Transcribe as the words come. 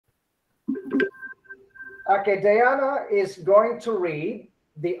Okay, Diana is going to read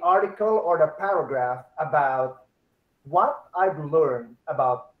the article or the paragraph about what I've learned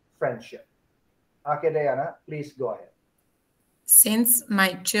about friendship. Okay, Diana, please go ahead. Since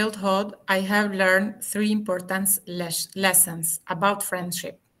my childhood, I have learned three important lessons about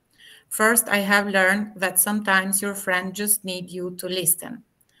friendship. First, I have learned that sometimes your friend just need you to listen.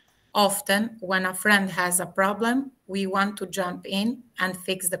 Often, when a friend has a problem, we want to jump in and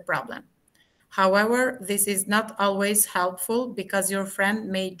fix the problem. However, this is not always helpful because your friend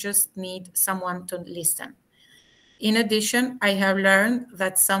may just need someone to listen. In addition, I have learned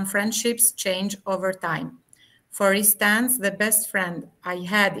that some friendships change over time. For instance, the best friend I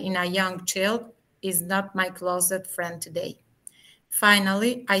had in a young child is not my closest friend today.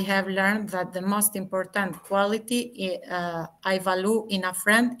 Finally, I have learned that the most important quality I value in a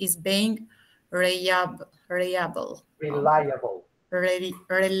friend is being reliable. Reliable.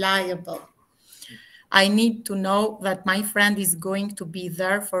 Reliable. I need to know that my friend is going to be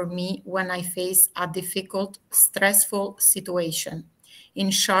there for me when I face a difficult, stressful situation.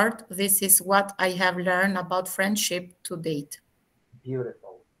 In short, this is what I have learned about friendship to date.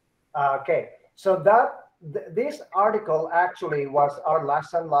 Beautiful. Okay, so this article actually was our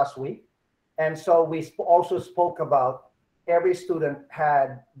lesson last week, and so we also spoke about every student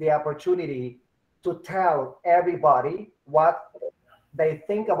had the opportunity to tell everybody what they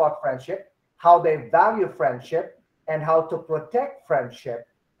think about friendship, how they value friendship, and how to protect friendship,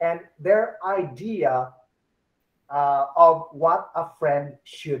 and their idea of what a friend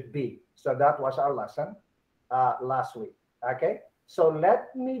should be. So that was our lesson last week. Okay, so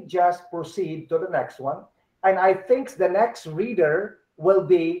let me just proceed to the next one. And I think the next reader will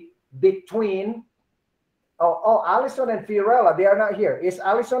be between, Allison and Fiorella. They are not here. Is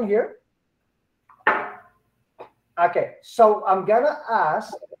Allison here? Okay, so I'm gonna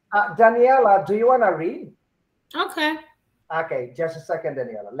ask Daniela, do you want to read? Okay. Okay, just a second,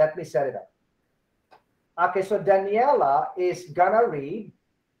 Daniela. Let me set it up. Okay, so Daniela is gonna read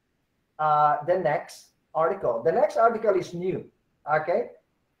the next article. The next article is new, okay?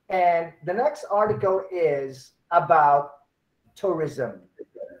 And the next article is about tourism,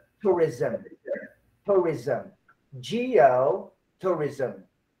 tourism, tourism, geo-tourism,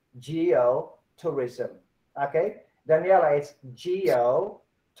 geo-tourism, okay? Daniela, it's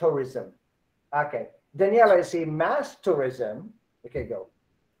geo-tourism. Okay, Daniela, is a mass tourism. Okay, go.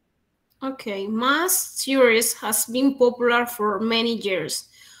 Okay, mass tourism has been popular for many years.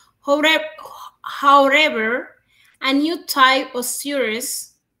 However, a new type of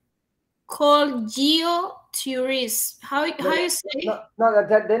tourist called geotourist. How you say? No,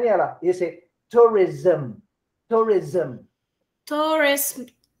 Daniela, you say tourism, tourism. Tourism.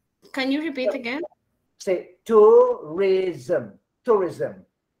 Can you repeat again? Say tourism, tourism.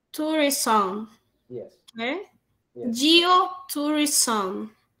 Tourism. Yes. Okay. Yes.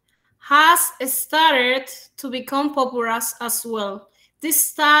 Geotourism has started to become popular as well.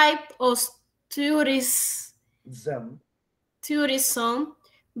 This type of tourism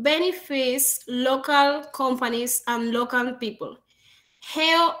benefits local companies and local people.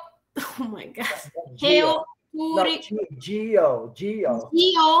 Oh my God. Geo. No,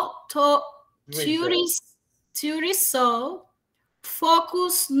 Tourism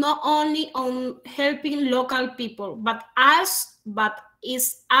focus not only on helping local people, but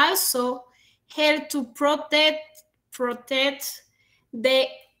is also help to protect the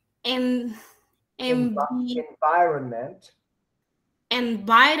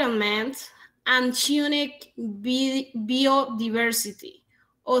environment and unique biodiversity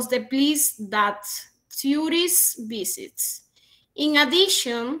of the place that tourists visit. In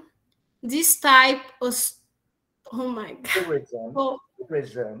addition, this type of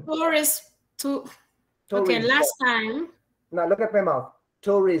Okay, last time. Now look at my mouth.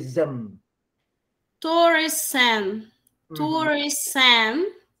 Tourism. Tourism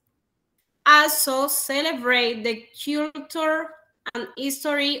also celebrate the culture and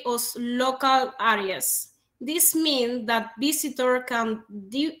history of local areas. This means that visitors can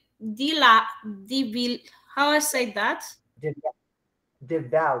develop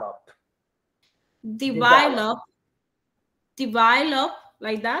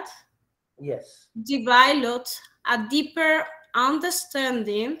like that. Yes. Develop a deeper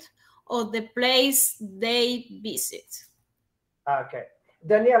understanding of the place they visit. Okay.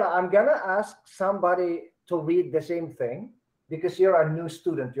 Daniela, I'm going to ask somebody to read the same thing because you're a new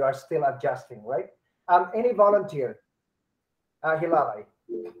student. You are still adjusting, right? Any volunteer? Hilary.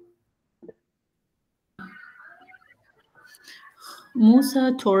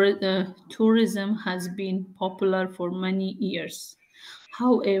 Musa tourism has been popular for many years.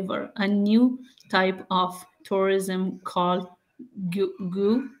 However, a new type of tourism called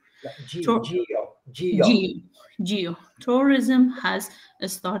geo tourism has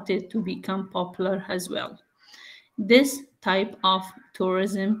started to become popular as well. This type of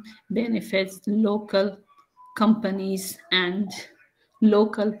tourism benefits local companies and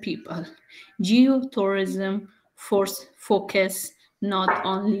local people. Geotourism focus not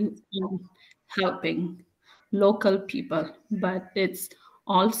only on helping local people, but it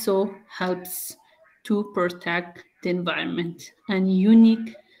also helps to protect the environment and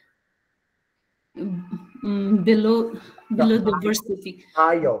unique biodiversity.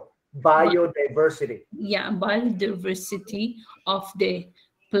 Biodiversity. Yeah, biodiversity of the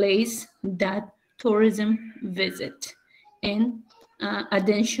place that tourism visit. In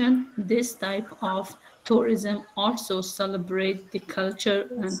addition, this type of tourism also celebrate the culture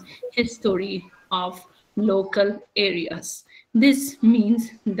and history of local areas. This means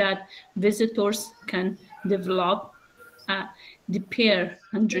that visitors can develop a deeper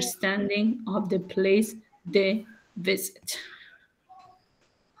understanding of the place they visit.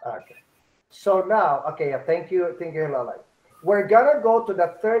 Okay. So now, okay, thank you, Lalai. We're gonna go to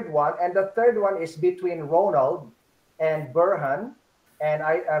the third one, and the third one is between Ronald and Burhan. And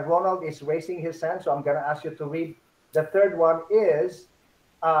Ronald is raising his hand, so I'm gonna ask you to read. The third one is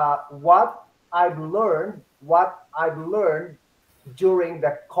what I've learned during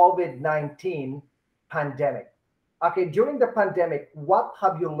the COVID-19 pandemic. Okay, during the pandemic, what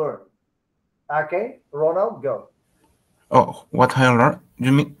have you learned? Okay, Ronald, go. Oh, what I learned?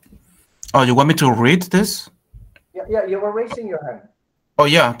 You mean? Oh, you want me to read this? Yeah, you were raising your hand. Oh,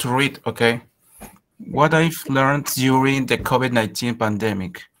 yeah, to read. Okay. What I've learned during the COVID-19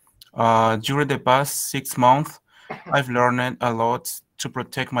 pandemic. During the past 6 months, I've learned a lot to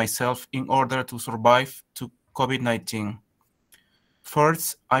protect myself in order to survive to COVID-19.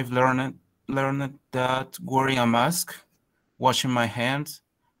 First, I've learned that wearing a mask, washing my hands,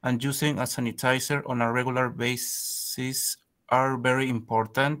 and using a sanitizer on a regular basis are very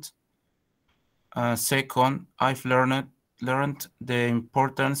important. Second, I've learned the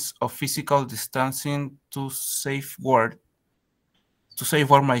importance of physical distancing to safeguard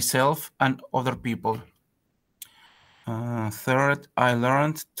myself and other people. Third, I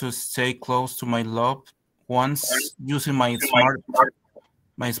learned to stay close to my loved ones using my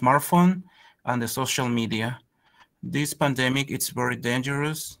smartphone and the social media. This pandemic is very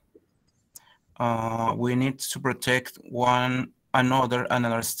dangerous. We need to protect one another and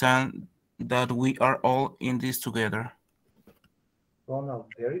understand that we are all in this together. Ronald,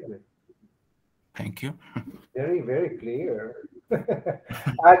 very good. Thank you. Very, very clear.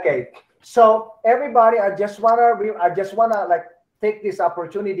 Okay, so everybody, I just wanna like take this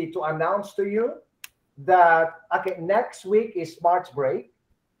opportunity to announce to you that next week is March break,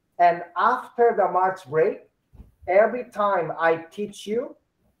 and after the March break, every time I teach you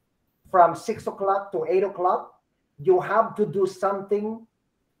from 6 o'clock to 8 o'clock, you have to do something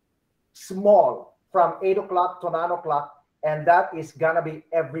small from 8 o'clock to 9 o'clock, and that is gonna be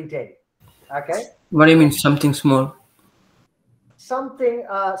every day. Okay. What do you mean something small? Something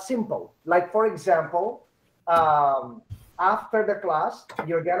simple, like for example, after the class,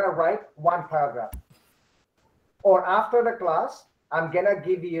 you're gonna write 1 paragraph, or after the class, I'm gonna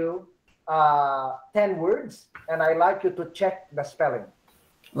give you 10 words, and I like you to check the spelling.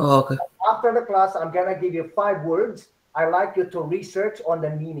 Oh, okay. After the class, I'm gonna give you 5 words. I like you to research on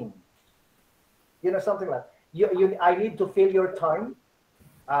the meaning. You know, something like I need to fill your time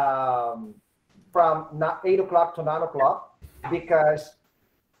from 8 o'clock to 9 o'clock, because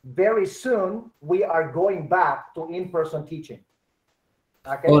very soon we are going back to in-person teaching.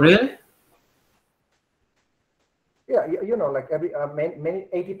 Okay. Oh, really? Yeah, you know, like many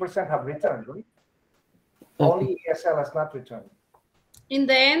 80% have returned, right? Okay. Only ESL has not returned. In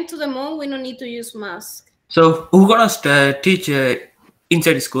the end to the month, we don't need to use mask. So who's gonna teach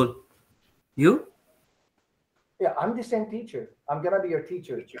inside the school? You? Yeah, I'm the same teacher. I'm gonna be your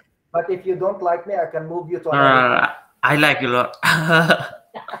teacher. But if you don't like me, I can move you to another. I like you a lot.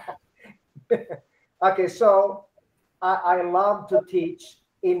 Okay, so I love to teach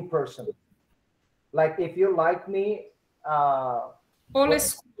in person. Like if you like me,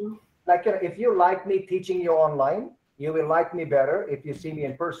 like if you like me teaching you online, you will like me better if you see me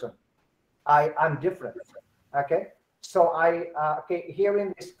in person. I'm different. Okay, so here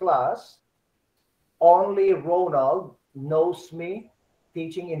in this class, only Ronald knows me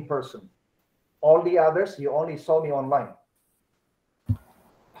teaching in person. All the others, you only saw me online.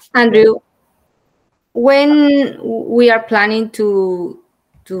 Andrew, when we are planning to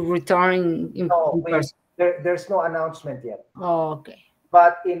return in person? There's no announcement yet. Oh, okay.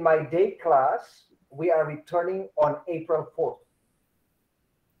 But in my day class, we are returning on April 4th,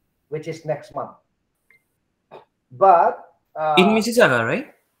 which is next month. But In Mississauga,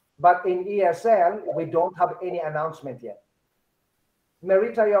 right? but in ESL, we don't have any announcement yet.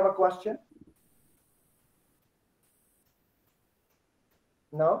 Merita, you have a question?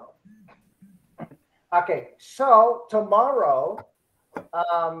 No? Okay, so tomorrow,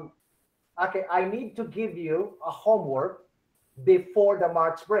 okay, I need to give you a homework before the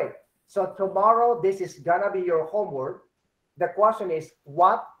March break. So tomorrow, this is gonna be your homework. The question is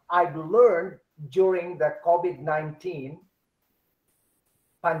what I've learned during the COVID-19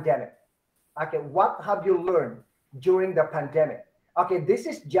 pandemic. Okay, what have you learned during the pandemic? Okay, this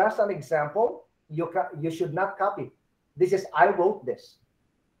is just an example. You should not copy. This is, I wrote this.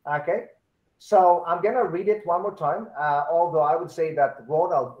 Okay, so I'm gonna read it one more time, although I would say that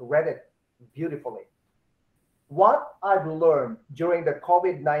Ronald read it beautifully. What I've learned during the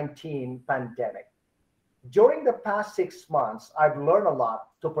COVID-19 pandemic. During the past 6 months, I've learned a lot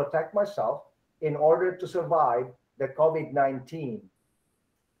to protect myself in order to survive the COVID-19.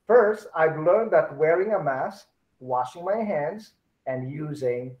 First, I've learned that wearing a mask, washing my hands, and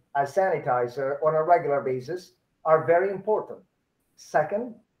using a sanitizer on a regular basis are very important.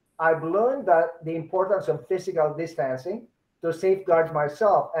 Second, I've learned that the importance of physical distancing to safeguard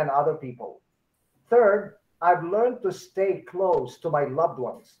myself and other people. Third, I've learned to stay close to my loved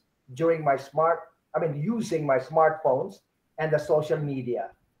ones during using my smartphones and the social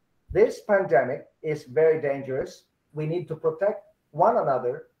media. This pandemic is very dangerous. We need to protect one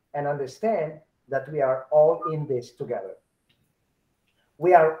another and understand that we are all in this together.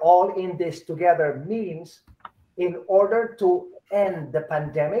 We are all in this together means in order to end the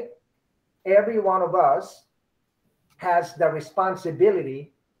pandemic, every one of us has the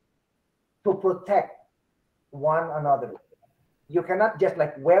responsibility to protect one another. You cannot just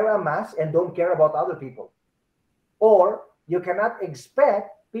like wear a mask and don't care about other people. Or you cannot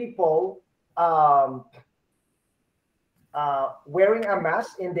expect people wearing a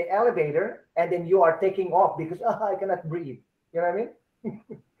mask in the elevator and then you are taking off because I cannot breathe. You know what I mean?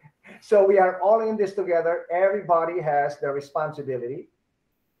 So we are all in this together. Everybody has the responsibility.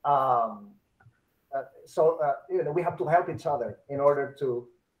 We have to help each other in order to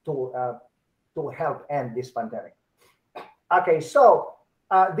help end this pandemic. Okay, so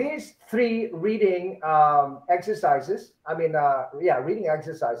these 3 reading exercises, reading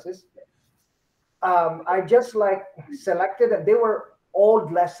exercises, I just like selected, and they were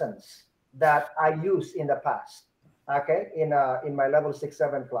old lessons that I used in the past, okay, in my level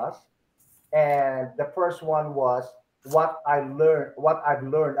 6-7 class. And the first one was what I've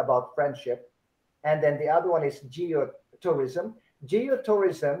learned about friendship. And then the other one is geotourism.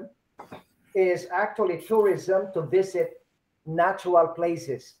 Geotourism is actually tourism to visit natural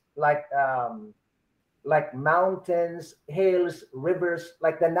places like mountains, hills, rivers,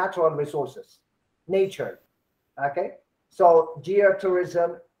 like the natural resources, nature. Okay, so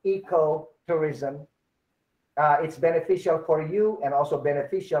geotourism, ecotourism, it's beneficial for you and also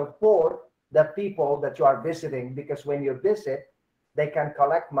beneficial for the people that you are visiting, because when you visit, they can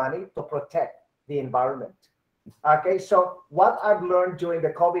collect money to protect the environment. Okay, so what I've learned during the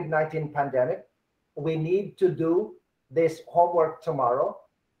COVID-19 pandemic, we need to do this homework tomorrow.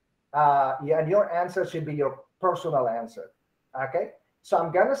 And your answer should be your personal answer. Okay, so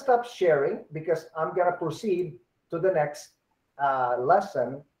I'm gonna stop sharing because I'm gonna proceed to the next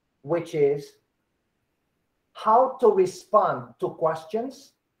lesson, which is how to respond to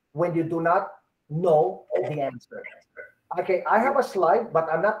questions when you do not know the answer. Okay, I have a slide, but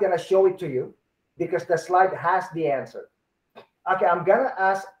I'm not gonna show it to you because the slide has the answer. Okay, I'm gonna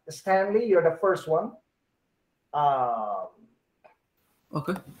ask Stanley, you're the first one.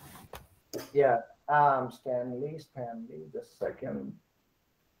 Okay. Yeah, Stanley, just a second.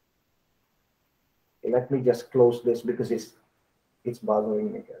 Okay, let me just close this because it's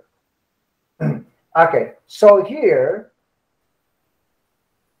bothering me here. Okay, so here,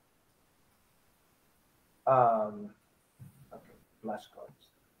 okay, flashcards.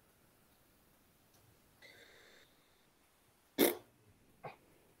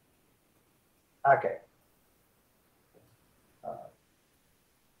 Okay.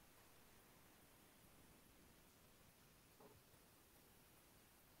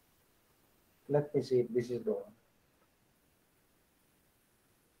 Let me see if this is the one.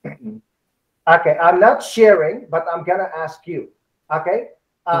 Okay, I'm not sharing, but I'm gonna ask you. Okay,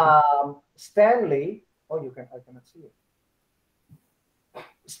 Stanley. Oh, I cannot see it.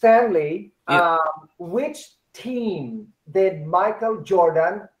 Stanley, Yeah. Which team did Michael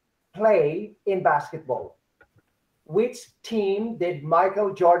Jordan play in basketball? which team did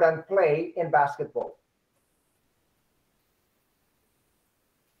Michael Jordan play in basketball?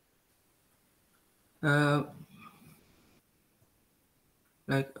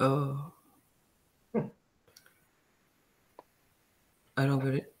 Like I don't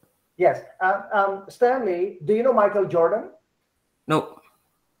get it. Yes. Stanley, do you know Michael Jordan? No.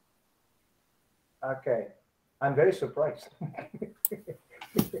 Okay. I'm very surprised.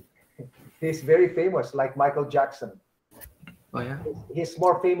 He's very famous, like Michael Jackson. Oh yeah. He's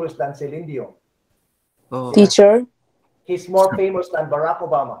more famous than Celine Dion. Oh. Teacher, He's more famous than Barack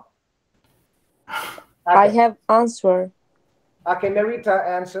Obama. I Okay, have answer. okay, Merita,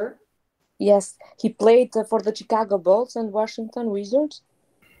 answer. Yes, he played for the Chicago Bulls and Washington Wizards.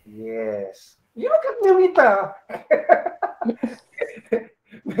 Yes. You look at Merita.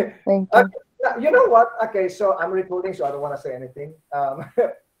 Thank you. You know what? Okay, so I'm recording, so I don't want to say anything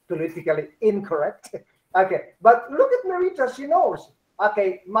politically incorrect. Okay, but look at Merita. She knows.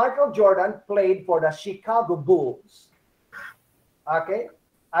 Okay, Michael Jordan played for the Chicago Bulls. Okay.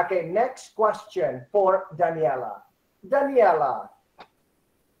 Okay, next question for Daniela. Daniela,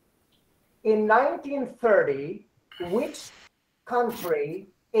 in 1930, which country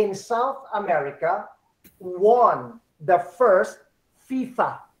in South America won the first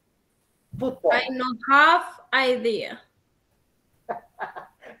FIFA football? I don't have idea.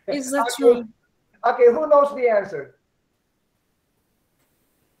 Is that Okay, true? okay, who knows the answer?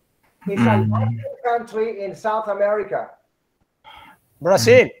 It's a Latin country in South America.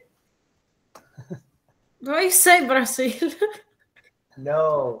 Brazil. Do I say Brazil?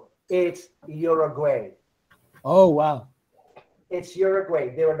 No, it's Uruguay. Oh, wow. It's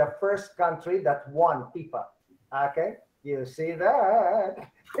Uruguay. They were the first country that won FIFA. Okay, you see that?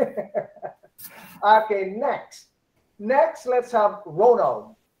 Okay, next. Next, let's have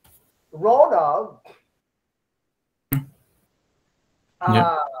Ronald. Ronald.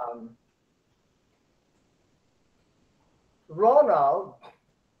 Yeah. Ronald,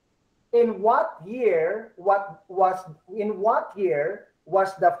 in what year was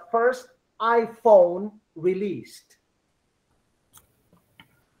the first iPhone released?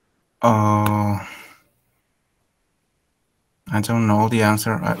 I don't know the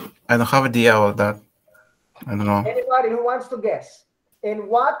answer. I don't have idea about that. I don't know. Anybody who wants to guess? In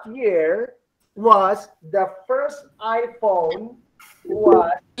what year was the first iPhone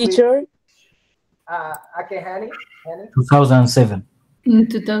was Teacher, okay, Hanny? 2007. In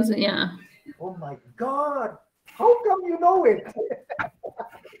 2000, yeah. Oh my God! How come you know it?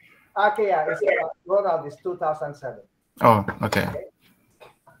 Okay, yeah, it's Ronald. It's 2007. Oh, okay.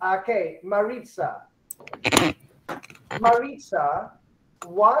 Okay, Maritza. Maritza,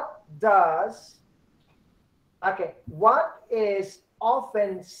 what is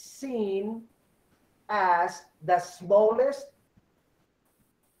often seen as the smallest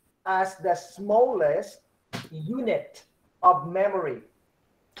unit of memory?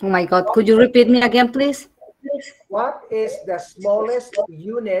 oh my God, could you repeat me again, please? What is the smallest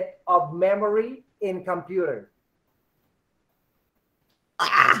unit of memory in computer?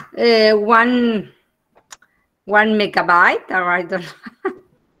 One megabyte, or I don't know.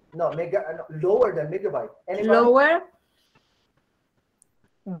 No, lower than megabyte. Anybody? Lower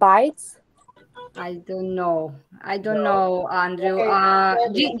bytes. I don't know. I don't know, Andrew.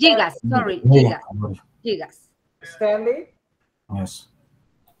 Okay. Gigas. Sorry, Yeah. gigas. Stanley, Yes.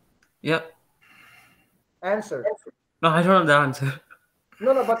 Yeah. answer. No, I don't know the answer.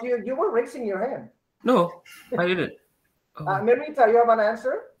 No, but you were raising your hand. No, I didn't. Oh. Merita, you have an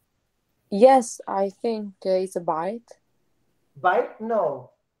answer? Yes, I think it's a byte. Byte?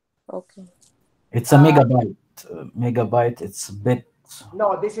 No. Okay. It's a megabyte. Megabyte, it's a bit.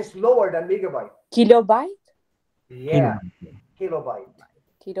 No, this is lower than megabyte. Kilobyte? Yeah, kilobyte.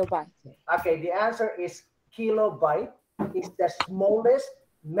 Kilobyte. Okay, the answer is kilobyte is the smallest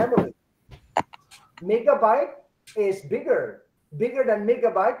memory. Megabyte is bigger. Bigger than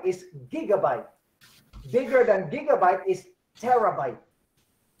megabyte is gigabyte. Bigger than gigabyte is terabyte.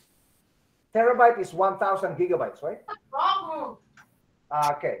 Terabyte is 1,000 gigabytes, right?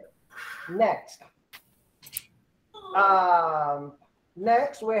 Okay. Next.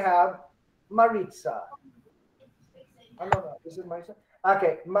 Next we have Maritza. Oh, no, is it Maritza?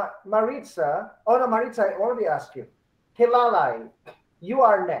 Okay, Maritza. Oh no, Maritza, I already asked you. Hilalai, you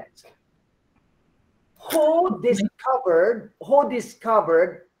are next. Who discovered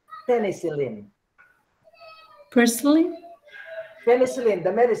penicillin? Personally, Penicillin,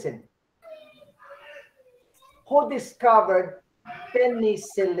 the medicine. Who discovered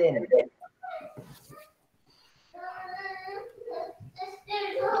penicillin?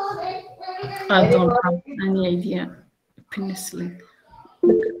 I don't have any idea. Penicillin.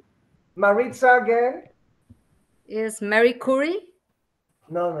 Maritza again? Is Marie Curie?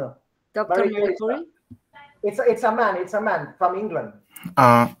 No. Dr. Marie Marie Curie? It's a man. It's a man from England.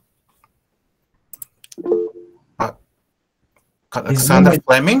 Alexander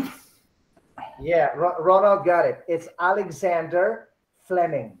Fleming? Yeah, Ronald got it. It's Alexander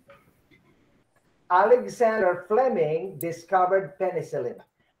Fleming. Alexander Fleming discovered penicillin.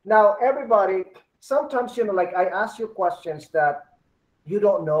 Now, everybody, sometimes, like I ask you questions that you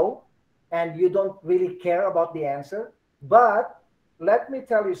don't know and you don't really care about the answer. But let me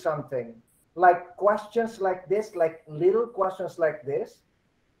tell you something. Like questions like this, like little questions like this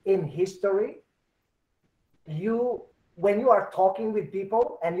in history, when you are talking with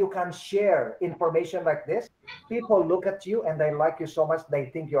people and you can share information like this, people look at you and they like you so much they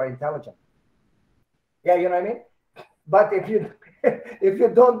think you are intelligent. Yeah, you know what I mean? But if you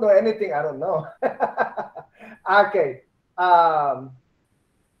don't know anything, I don't know. Okay.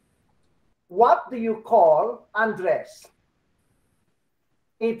 What do you call, Andres,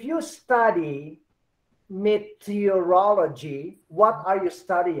 if you study meteorology, what are you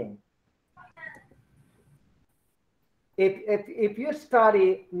studying? If you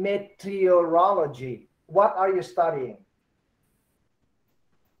study meteorology, what are you studying?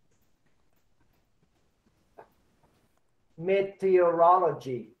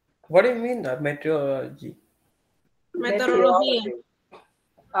 Meteorology. What do you mean, meteorology? Meteorology.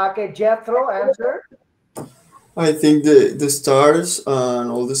 Okay, Jethro, answer. I think the stars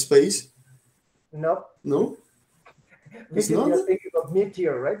and all the space. Nope. No? Because you're thinking of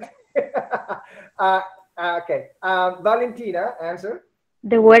meteor, right? Okay. Valentina, answer.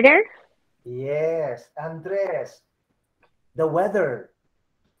 The weather? Yes. Andres, the weather.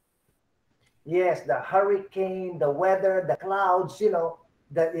 Yes, the hurricane, the weather, the clouds,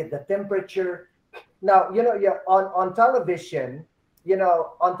 the temperature. Now, on television,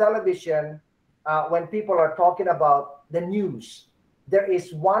 when people are talking about the news, there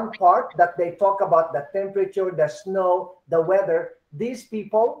is one part that they talk about the temperature, the snow, the weather. These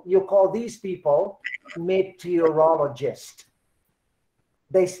people, you call these people meteorologists.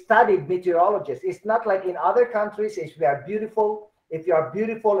 They studied meteorologists. It's not like in other countries, if you are beautiful, if you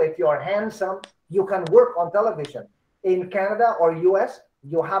are handsome, you can work on television. In Canada or US,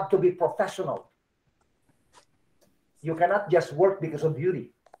 you have to be professional. You cannot just work because of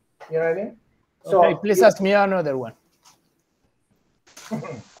beauty. You know what I mean? So okay, please ask me another one.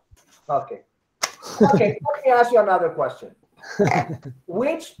 Okay. Okay, let me ask you another question.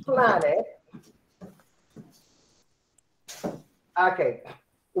 Which planet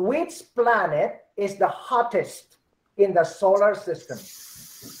is the hottest in the solar system?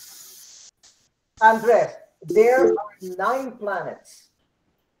 Andres, there are 9 planets.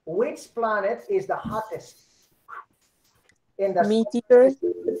 Which planet is the hottest in the meteor?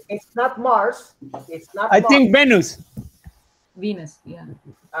 It's not Mars. It's not I Mars. think Venus. Venus, yeah.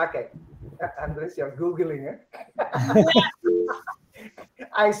 Okay. Andres, you're Googling it.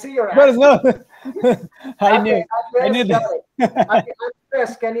 I see your Well, answer. no. I knew that.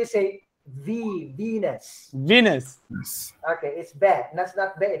 Andres, can you say Venus? Venus. Okay, it's bad. That's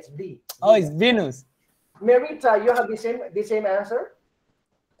not bad, it's V. Oh, it's Venus. Merita, you have the same answer?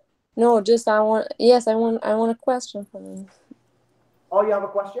 No, just I want a question from you. Oh, you have a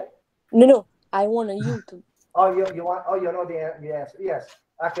question? No, I want you to. Oh, you want? Oh, you know the answer? Yes.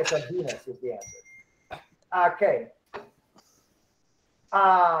 Okay, so Venus is the answer. Okay.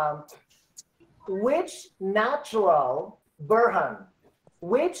 Which natural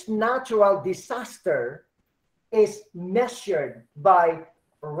disaster is measured by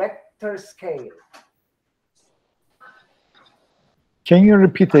Richter scale? Can you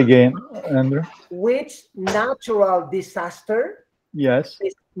repeat again, Andrew? Which natural disaster Yes.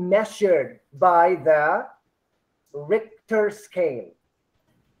 is measured by the Richter scale?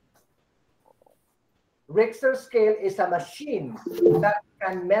 Richter scale is a machine that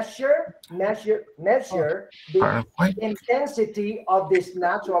can measure the intensity of this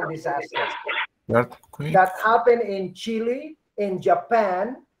natural disaster that happened in Chile, in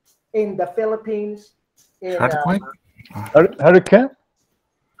Japan, in the Philippines, in Hurricane?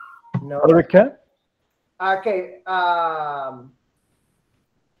 no. Hurricane? Okay.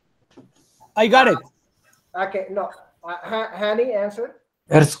 I got it. Okay. No. Hani, answer.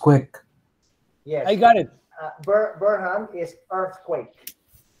 Earthquake. Yes. I got it. Burhan is earthquake.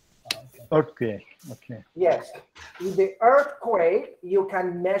 Earthquake. Okay. Yes. In the earthquake, you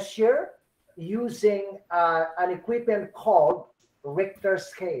can measure using an equipment called Richter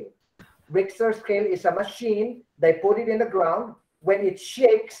scale. Richter scale is a machine. They put it in the ground. When it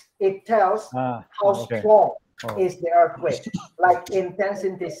shakes, it tells how strong is the earthquake, like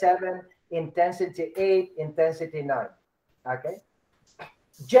intensity 7, intensity 8, intensity 9. Okay.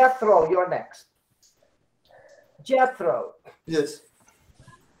 Jethro, you're next. Jethro. Yes.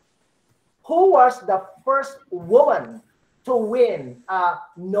 Who was the first woman to win a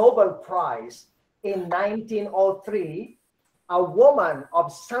Nobel Prize in 1903? A woman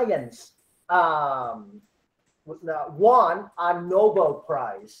of science won a Nobel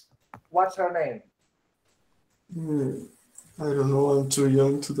Prize. What's her name? I don't know. I'm too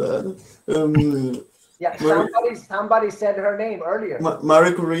young to that. Yeah, somebody said her name earlier.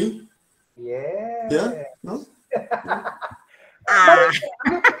 Marie Curie. Yeah. Yeah. No.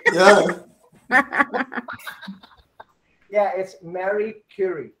 Yeah. Yeah, it's Marie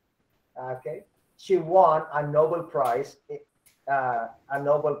Curie. Okay, she won a Nobel Prize. A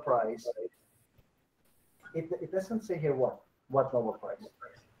Nobel Prize. It doesn't say here what Nobel Prize.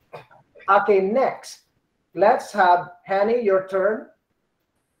 Okay, next, let's have Hanny, your turn.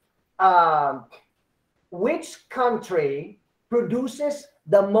 Which country produces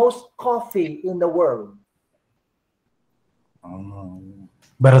the most coffee in the world?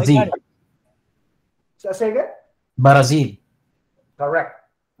 Brazil. So say again? Brazil. Correct.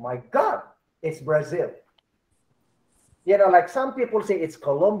 My God, it's Brazil. You know, like some people say it's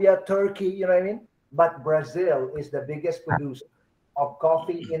Colombia, Turkey, you know what I mean? But Brazil is the biggest producer of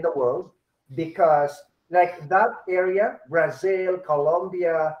coffee in the world because like that area, Brazil,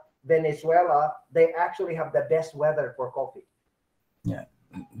 Colombia, Venezuela, they actually have the best weather for coffee. Yeah.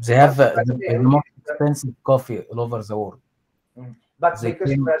 They have the most expensive coffee all over the world. But They because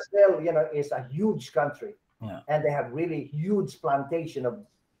came- Brazil, you know, is a huge country, Yeah. and they have really huge plantation of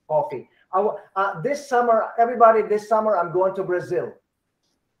coffee. This summer, everybody, this summer I'm going to Brazil.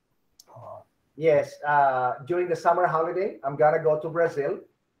 Yes, during the summer holiday, I'm gonna go to Brazil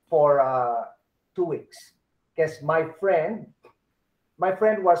for 2 weeks because my friend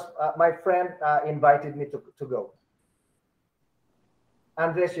invited me to go.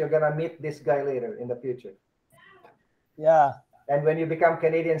 Andres, you're gonna meet this guy later in the future. Yeah. And when you become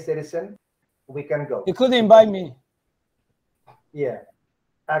Canadian citizen, we can go. You could invite me. Yeah.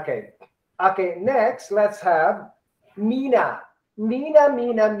 Okay. Okay. Next, let's have Mina.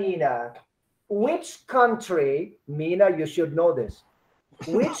 Mina. Which country, Mina, you should know this.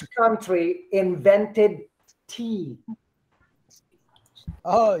 Which country invented tea?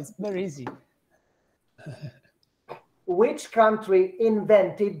 Oh, it's very easy. Which country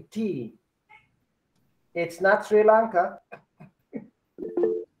invented tea? It's not Sri Lanka.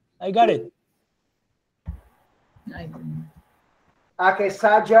 I got it. Okay,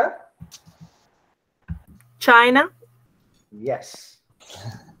 Saja. China. Yes.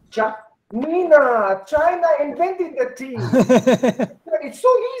 Mina, China invented the tea. It's so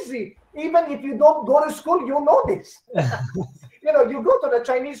easy. Even if you don't go to school, you know this. You know, you go to the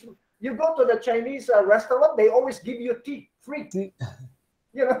Chinese restaurant, they always give you tea free.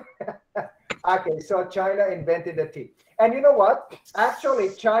 You know. Okay, so China invented the tea. And you know what? Actually,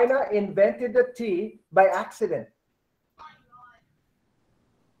 China invented the tea by accident.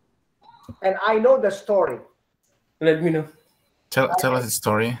 And I know the story. Let me know. Tell us the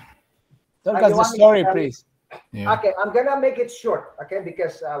story. Tell us the story, please. Yeah. Okay, I'm gonna make it short, okay,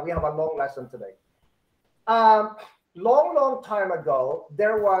 because we have a long lesson today. Long time ago,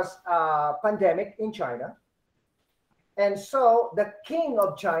 there was a pandemic in China. And so the king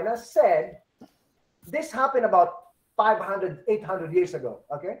of China said, this happened about 500, 800 years ago,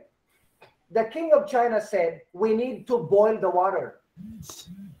 okay? The king of China said, we need to boil the water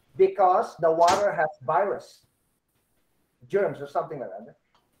because the water has virus, germs or something like that.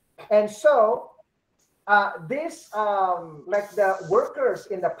 And so like the workers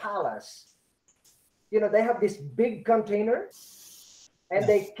in the palace, you know, they have this big container and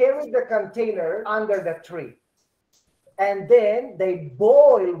they carry the container under the tree. And then they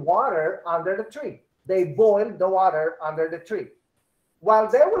boil water under the tree. They boiled the water under the tree. While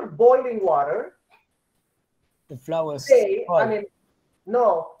they were boiling water, the flowers. They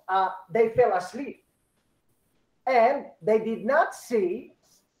fell asleep. And they did not see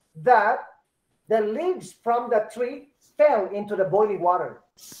that the leaves from the tree fell into the boiling water.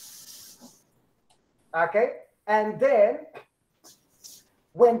 Okay? And then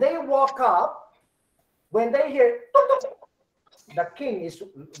when they woke up, when they hear, the king is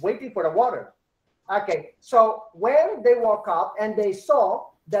waiting for the water. Okay, so when they woke up and they saw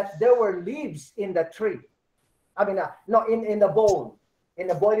that there were leaves in the tree, in the bowl, in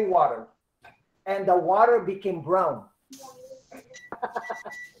the boiling water, and the water became brown.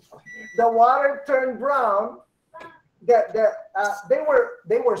 The water turned brown. They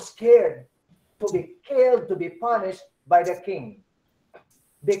were scared. to be killed, to be punished by the king,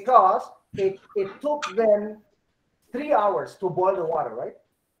 because it took them 3 hours to boil the water, right?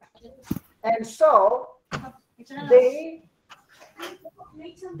 And so they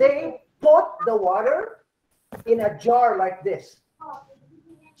put the water in a jar like this,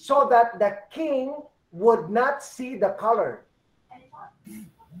 so that the king would not see the color.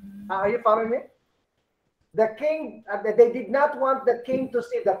 Are you following me? The king, they did not want the king to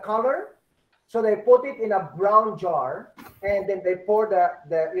see the color, so they put it in a brown jar, and then they pour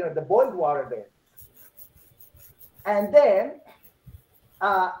the boiled water there. And then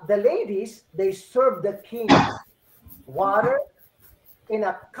the ladies, they serve the king water in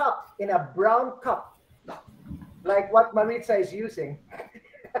a cup, in a brown cup, like what Maritza is using.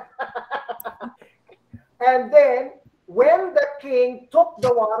 And then when the king took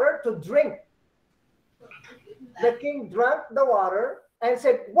the water to drink, the king drank the water and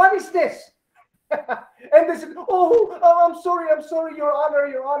said, "What is this?" And they said, oh, I'm sorry, Your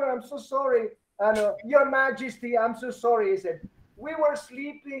Honor, I'm so sorry. And Your Majesty, I'm so sorry. He said, "We were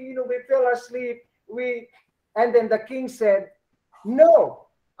sleeping, we fell asleep. And then the king said, "No,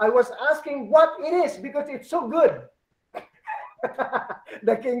 I was asking what it is because it's so good."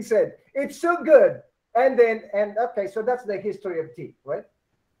 The king said, "It's so good." And okay, so that's the history of tea, right?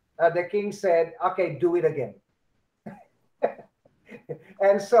 The king said, "Okay, do it again."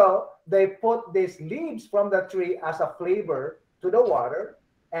 And so they put these leaves from the tree as a flavor to the water,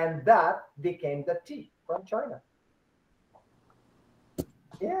 and that became the tea from China.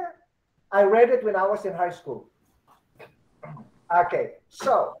 Yeah, I read it when I was in high school. Okay,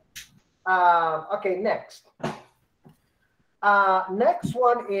 so, okay, next. Next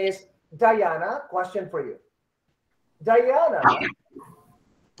one is Diana, question for you. Diana,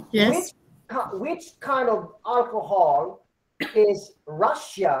 yes. Which kind of alcohol is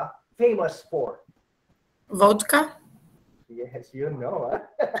Russia famous for? Vodka? Yes, you know.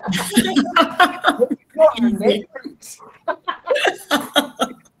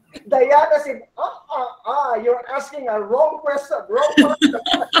 Diana said, you're asking a wrong question.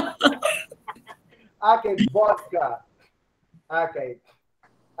 Okay, vodka. Okay.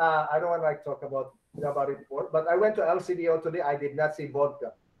 I don't want to talk about it more, but I went to LCBO today. I did not see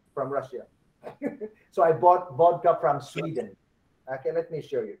vodka from Russia. So I bought vodka from Sweden. Okay, let me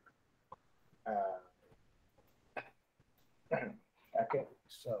show you. Okay,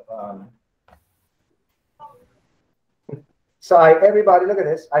 so everybody look at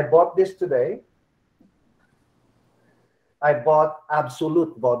this. I bought this today. I bought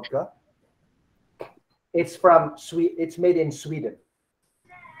Absolut vodka. It's from it's made in Sweden.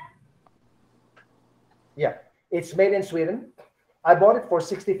 Yeah, it's made in Sweden. I bought it for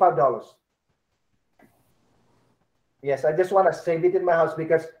 $65. Yes, I just want to save it in my house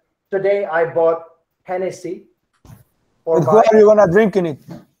because today I bought Hennessy. With what are you gonna drink in it?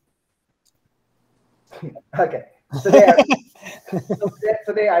 Okay,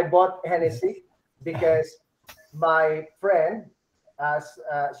 today I bought Hennessy because my friend,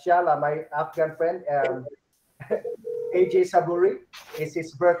 Shala, my Afghan friend, AJ Saburi, is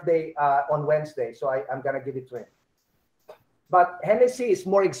his birthday on Wednesday, so I'm gonna give it to him. But Hennessy is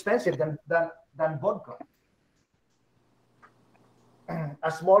more expensive than vodka.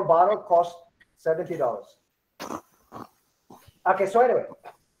 A small bottle costs $70. Okay, so anyway.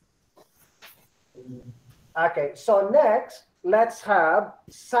 Okay, so next, let's have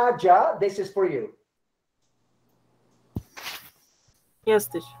Saja. This is for you. Yes,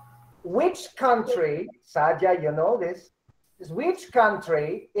 teacher. Which country, Saja, you know this, which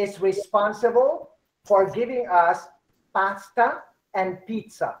country is responsible for giving us pasta and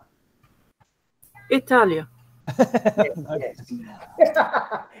pizza? Italy. Yes.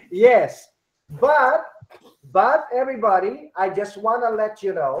 Yes. But everybody, I just want to let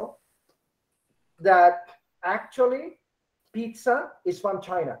you know that actually pizza is from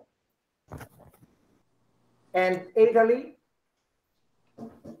China. And Italy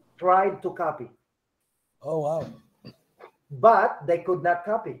tried to copy. Oh, wow. But they could not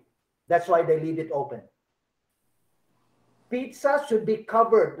copy. That's why they leave it open. Pizza should be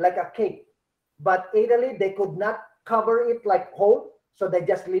covered like a cake. But Italy, they could not cover it like whole, so they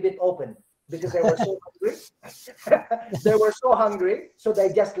just leave it open because they were so hungry. They were so hungry, so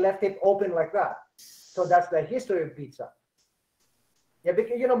they just left it open like that. So that's the history of pizza. Yeah,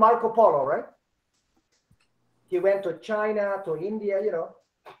 because you know Marco Polo, right? He went to China, to India,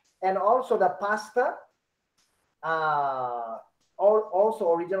 and also the pasta,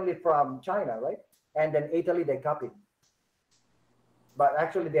 also originally from China, right? And then Italy, they copied. But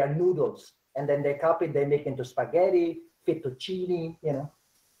actually, they are noodles. And then they copied, they make into spaghetti, fettuccine,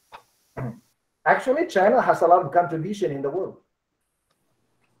 Actually, China has a lot of contribution in the world.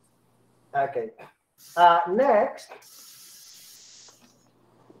 Okay. Next.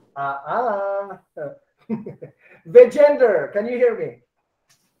 Vijender, can you hear me?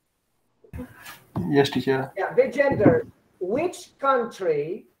 Yes, teacher. Yeah, Vijender. Which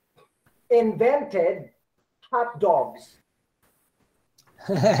country invented hot dogs?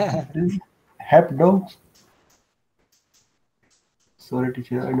 Hot dogs? Sorry,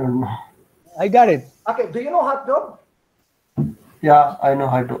 teacher, I don't know. I got it. Okay, do you know hot dog? Yeah, I know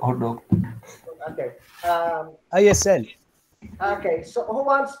hot dog. Okay. ISL. Okay, so who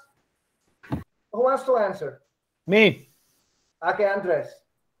wants to answer? Me. Okay, Andres.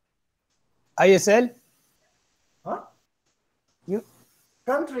 ISL. Huh? You.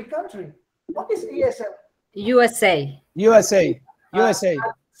 Country. What is ESL? USA. USA. USA.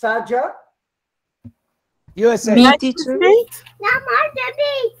 Saja? USA. Me, teacher.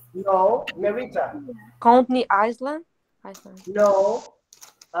 No. Merita? County Iceland. No.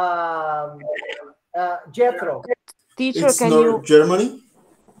 Jethro? Teacher, It's can not you? Germany?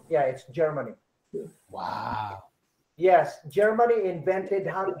 Yeah, it's Germany. Wow. Yes, Germany invented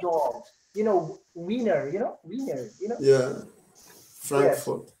hot dogs. You know, wiener. Yeah,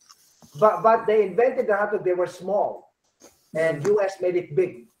 Frankfurt. Yes. But they invented the hot dog. They were small, and US made it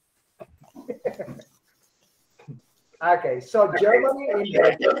big. Okay, so Germany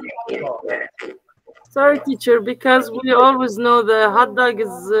invented hot dog. Sorry, teacher, because we always know the hot dog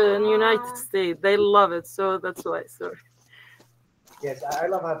is in United States. They love it, so that's why. Sorry. Yes, I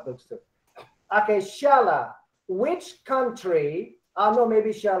love hot dogs too. Okay, Shala, which country? No,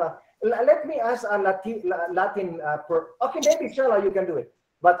 maybe Shala. Let me ask a Latin. Okay, maybe Shala, you can do it.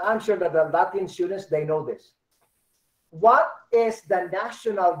 But I'm sure that the Latin students, they know this. What is the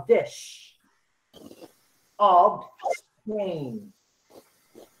national dish of Spain?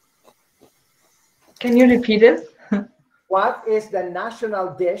 Can you repeat it? What is the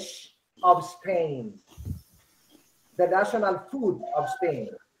national dish of Spain? The national food of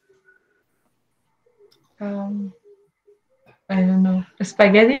Spain? I don't know.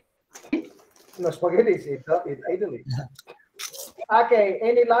 Spaghetti? No, spaghetti is Italy. Okay,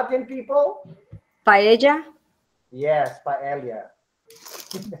 any Latin people? Paella? Yes, paella.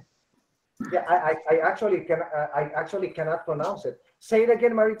 Yeah, I actually cannot pronounce it. Say it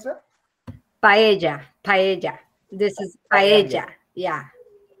again, Maritza. Paella. This is paella. Yeah.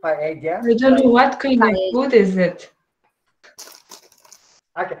 Paella. I don't know what kind of food is it.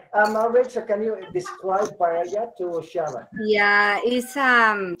 Okay, Maritza, can you describe paella to Shala? Yeah, it's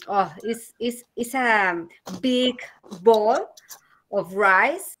a big bowl of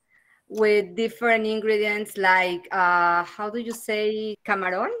rice with different ingredients like how do you say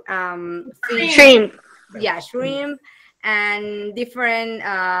camarón? Shrimp. Yeah, shrimp and different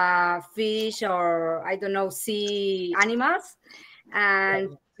fish or I don't know sea animals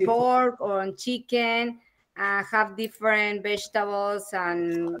and pork or chicken. Have different vegetables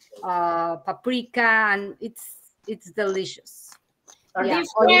and paprika, and it's delicious. Yeah.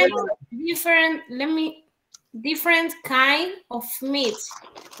 Different kind of meat,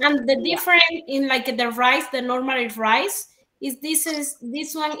 and the different in like the rice, the normal rice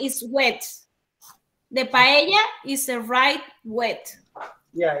this one is wet. The paella is a wet.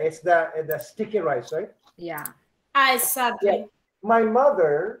 Yeah, it's the sticky rice, right? Yeah. Exactly. Yeah. My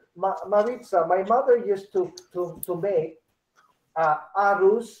mother, Maritza, my mother used to make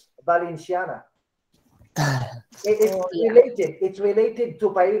arroz valenciana. It's related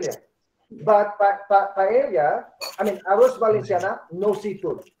to paella. But paella, I mean, arroz valenciana, no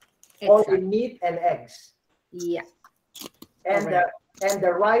seafood, only meat and eggs. Yeah. And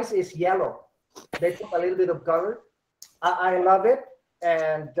the rice is yellow. They put a little bit of color. I love it.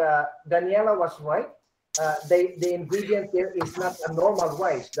 And Daniela was right. The ingredient here is not a normal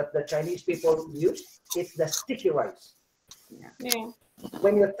rice that the Chinese people use. It's the sticky rice. Yeah.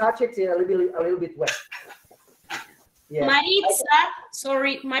 When you touch it, it's a little bit wet. Yeah.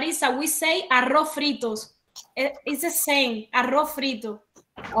 Marisa, we say arroz fritos. It's the same, arroz frito.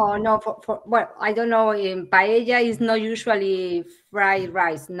 Oh no, well, I don't know. In paella is not usually fried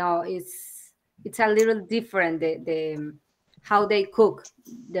rice. No, it's a little different. The how they cook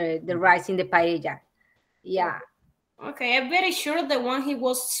the rice in the paella. Yeah. Okay, I'm very sure the one he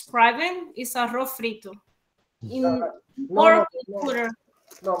was describing is arroz frito. No,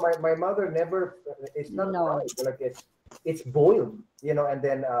 my mother never. It's not fried. Like it's boiled, and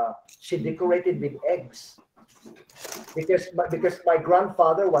then she decorated with eggs. Because my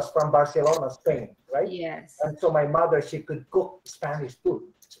grandfather was from Barcelona, Spain, right? Yes. And so my mother, she could cook Spanish food.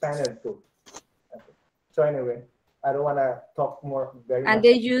 Okay. So anyway, I don't want to talk more very And much.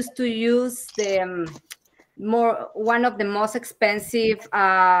 they used to use the one of the most expensive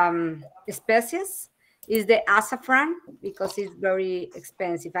species is the azafran, because it's very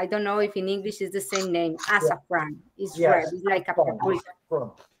expensive. I don't know if in English it's the same name. Azafran. It's red. It's like a paprika.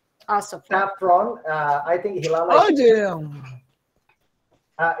 Azafran. Saffron. I think Hilala. Oh, damn.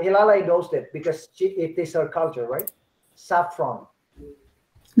 Hilala knows it because it is her culture, right? Saffron.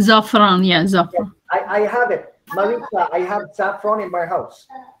 Zafran, yeah, zafran. I have it. Marisa, I have saffron in my house.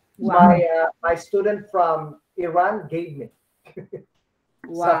 Wow. My student from Iran gave me.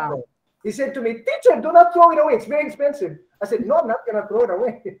 Wow. Saffron. He said to me, teacher, do not throw it away. It's very expensive. I said, no, I'm not going to throw it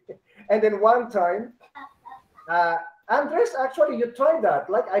away. And then one time, Andres, actually, you tried that.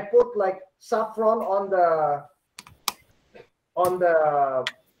 Like I put like saffron on the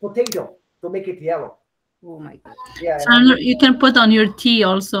potato to make it yellow. Oh my God. Yeah. And you can put on your tea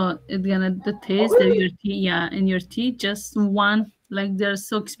also. It's gonna the taste really? of your tea. Yeah, in your tea, just one. Like they're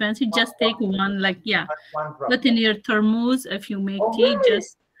so expensive. Just take one. Like yeah, One drop. put in your thermos. If you make tea, really?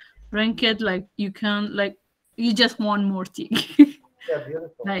 just drink it. Like you can like you just want more tea. Yeah,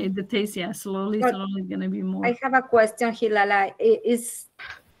 beautiful. Like the taste, yeah, slowly gonna be more. I have a question, Hilala.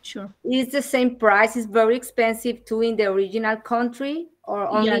 Sure. Is the same price? Is very expensive too in the original country, or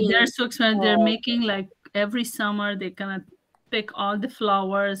only? Yeah, they're so expensive. They're Oh. making like every summer they gonna pick all the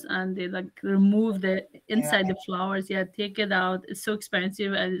flowers and they like remove the inside the flowers. Yeah, take it out. It's so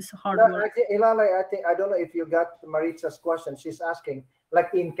expensive and it's hard No, work. Ilala, I don't know if you got Maritza's question. She's asking,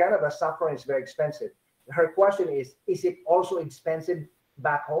 like in Canada, saffron is very expensive. Her question is it also expensive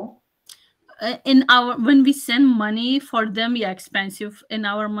back home? In our when we send money for them, yeah, expensive. In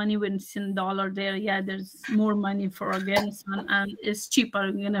our money, when we send dollar there, yeah, there's more money for Afghanistan and it's cheaper.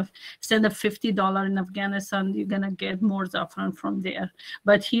 You're gonna send a $50 in Afghanistan, you're gonna get more saffron from there.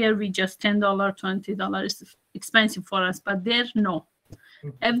 But here we just $10, $20 is expensive for us. But there, no.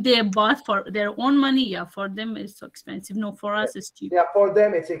 If they bought for their own money, yeah, for them it's so expensive. No, for us it's cheap. Yeah, for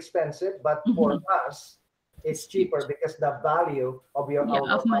them it's expensive, but for us it's cheaper because the value of your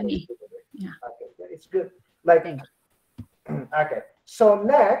of money. Yeah. Okay, it's good. Like okay. So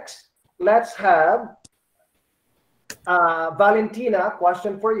next, let's have Valentina.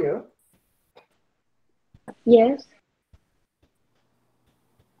 Question for you. Yes.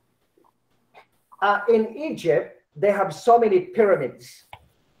 In Egypt, they have so many pyramids.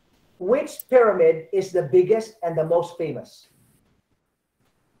 Which pyramid is the biggest and the most famous?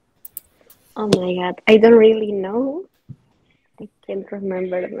 Oh my God, I don't really know. I can't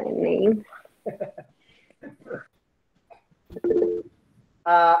remember my name.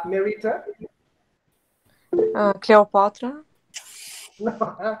 Merita? Cleopatra.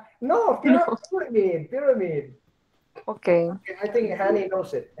 No, pyramid. Okay. I think Hani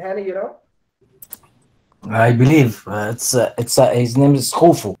knows it. Hani, you know? I believe his name is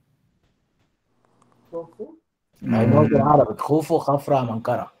Khufu. Khufu? I know the Arabic. Khufu, Khafra,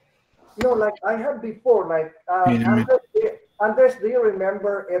 Mankara. No, like I had before, like Andres, do you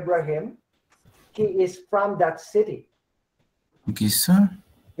remember Ibrahim? He is from that city. Giza?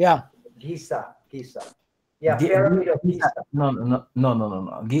 Yeah. Giza. Yeah, pyramid of Giza.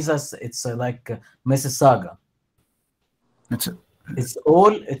 No. Giza, it's like Mississauga. It's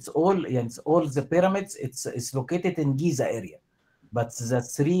all the pyramids. It's located in Giza area, but the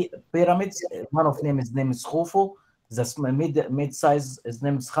three pyramids, one of them is named Khufu. The mid size is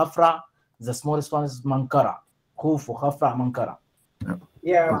named Khafra. The smallest one is Mankara. Khufu, Khafra, Mankara.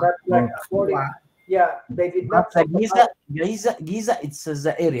 Yeah, but like they did not. Giza, it's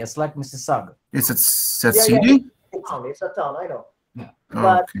the area. It's like Mississauga. It's a city? It's a town, I know. Yeah.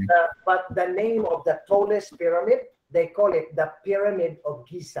 But the name of the tallest pyramid, they call it the Pyramid of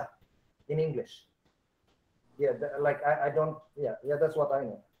Giza in English. Yeah, I don't. Yeah, that's what I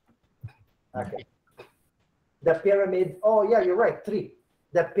know. Okay. The pyramid. Oh yeah, you're right. 3.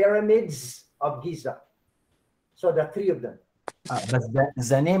 The pyramids of Giza. So the 3 of them. But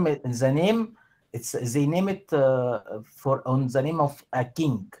the name, it's they name it on the name of a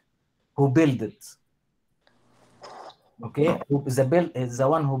king who built it. Okay, the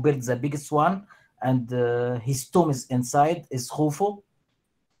one who built the biggest one, and his tomb is inside is Khufu.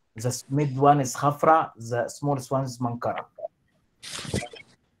 The mid one is Khafra. The smallest one is Mankara.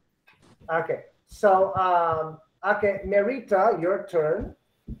 Okay, so okay, Merita, your turn.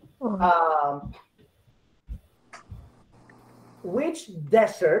 Which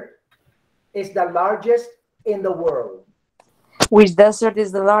desert is the largest in the world? Which desert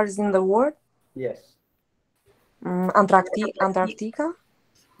is the largest in the world? Yes. Antarctica?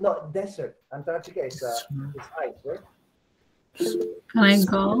 No, desert. Antarctica is ice, right? Can I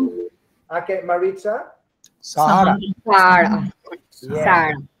go? Okay, Maritza. Sahara. Sahara.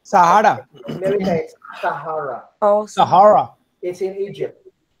 Yeah. Sahara. America, it's Sahara. Oh, Sahara. It's in Egypt.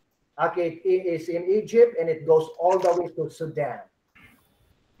 Okay, it is in Egypt and it goes all the way to Sudan.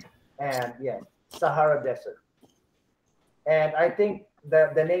 And yeah, Sahara Desert. And I think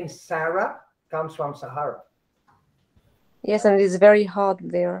the name Sarah comes from Sahara. yes, and it's very hot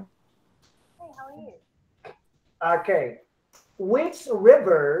there. Okay, which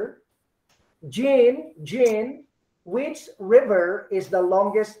river, Jean, which river is the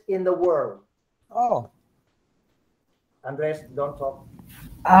longest in the world? Oh. Andres, don't talk.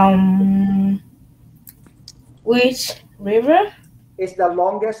 Which river? Is the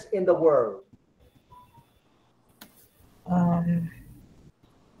longest in the world? I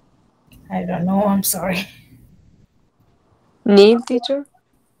don't know. I'm sorry. Nile, teacher?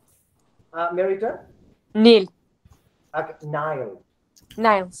 Merita? Nile. Okay, Nile.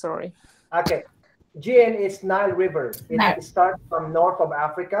 Nile, sorry. Okay, Jean is Nile River. Nile. It starts from north of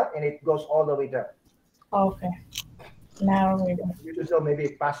Africa and it goes all the way there. Okay. Now we go. You should know maybe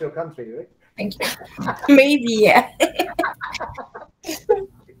past your country, right? Thank you. Maybe, yeah.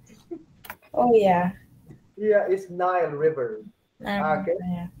 Oh, yeah. Yeah, it's Nile River. Okay.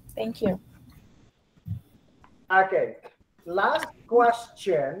 Yeah. Thank you. Okay. Last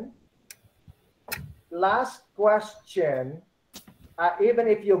question. Even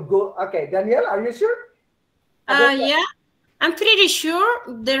if you go, okay, Danielle, are you sure? Yeah. I'm pretty sure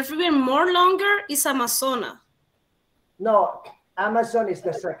the river more longer is Amazona. No, Amazon is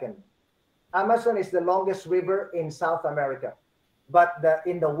the second. Amazon is the longest river in South America, but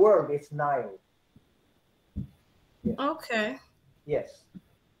in the world it's Nile. Yes. Okay. Yes.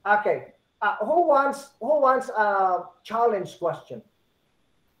 Okay. Who wants a challenge question?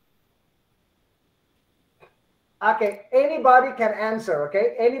 Okay. Anybody can answer.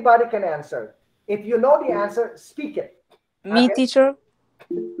 Okay. Anybody can answer. If you know the answer, speak it. Me, Okay? teacher?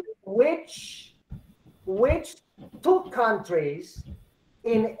 Which two countries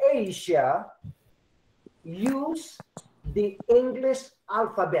in Asia use the English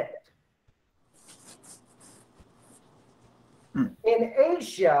alphabet? In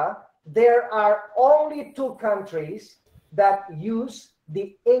Asia, there are only two countries that use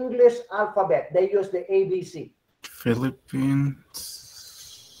the English alphabet. They use the ABC. Philippines.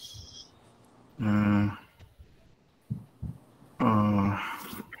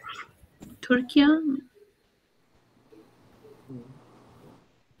 Turkey.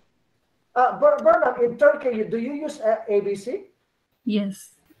 Bernard, in Turkey, do you use ABC?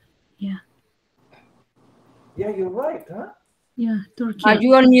 Yes. Yeah. Yeah, you're right, huh? Yeah, Turkey. Are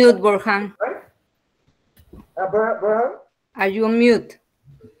you on mute, Burhan? Right? Burhan? Are you on mute?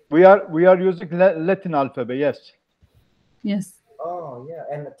 We are using Latin alphabet. Yes. Yes. Oh, yeah.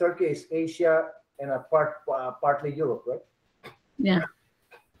 And Turkey is Asia and partly Europe, right? Yeah.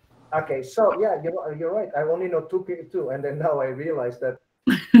 Okay, so yeah, you're right. I only know two, and then now I realize that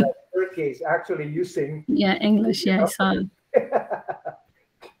Turkey is actually using. Yeah, English. Yeah, I saw it.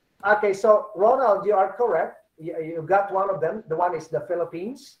 Okay, so Ronald, you are correct. You got one of them. The one is the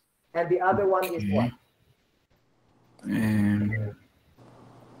Philippines, and the other one is what?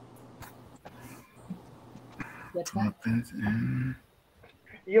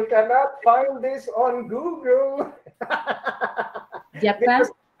 You cannot find this on Google. Japan?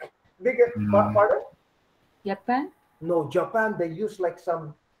 Pardon? Japan? No, Japan. They use like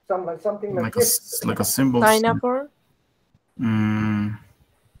something like this. Like a symbol. Pineapple?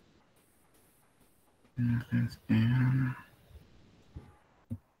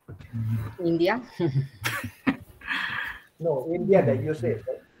 India? No, India. They use it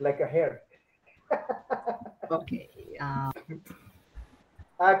like a hair. Okay.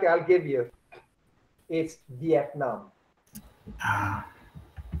 Okay, I'll give you. It's Vietnam.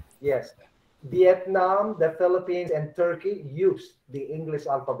 Yes. Vietnam, the Philippines, and Turkey use the English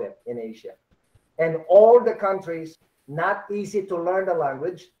alphabet in Asia. And all the countries, not easy to learn the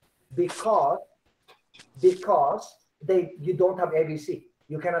language because you don't have ABC.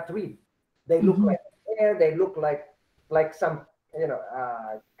 You cannot read. They look like hair, they look like some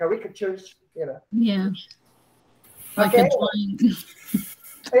caricatures, Yeah. Like Okay. a drawing.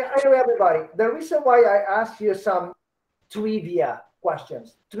 Anyway, everybody, the reason why I asked you some trivia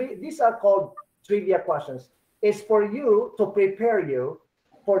questions, these are called trivia questions, is for you to prepare you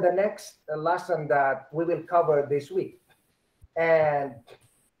for the next lesson that we will cover this week. And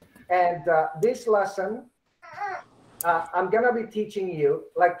this lesson, I'm gonna be teaching you,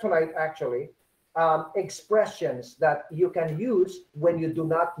 like tonight actually, expressions that you can use when you do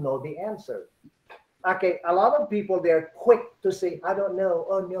not know the answer. Okay, a lot of people, they're quick to say, I don't know,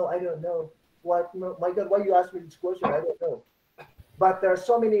 oh no, I don't know. What? No, my God, why you ask me this question? I don't know. But there are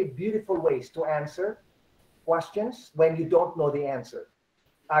so many beautiful ways to answer questions when you don't know the answer.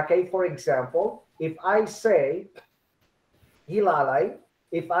 Okay, for example, if I say, Hilalay,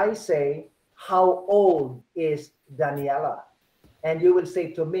 if I say, how old is Daniela? And you will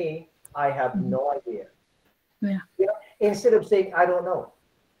say to me, I have no idea. Yeah. You know, instead of saying, I don't know.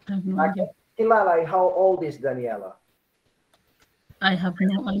 I have no idea. Hilalay, how old is Daniela? I have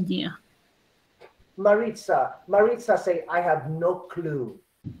no idea. Maritza say, I have no clue.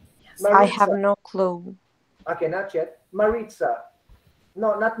 Yes. I have no clue. Okay, not yet. Maritza.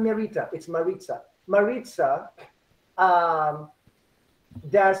 No, not Merita. It's Maritza. Maritza,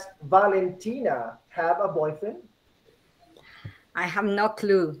 does Valentina have a boyfriend? I have no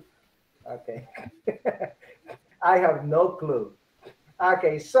clue. Okay. I have no clue.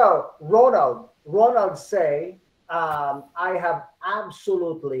 Okay, so Ronald say, I have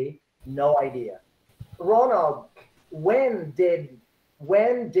absolutely no idea. Ronald, when did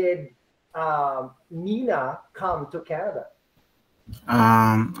Nina come to Canada?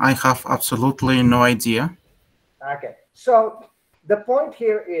 I have absolutely no idea. Okay, so the point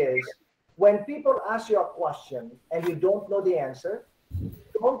here is when people ask you a question and you don't know the answer,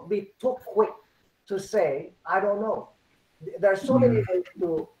 don't be too quick to say, I don't know. There are so many ways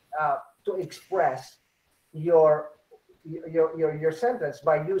to express your sentence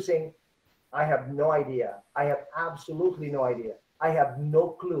by using, I have no idea. I have absolutely no idea. I have no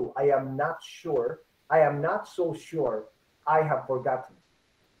clue. I am not sure. I am not so sure. I have forgotten.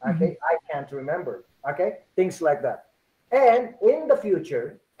 Okay, I can't remember. Okay, things like that. And in the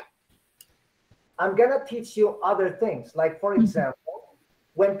future, I'm gonna teach you other things. Like for example,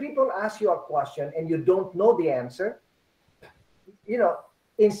 when people ask you a question and you don't know the answer, you know,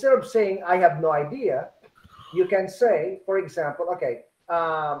 instead of saying I have no idea, you can say, for example, okay,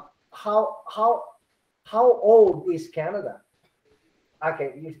 how old is Canada?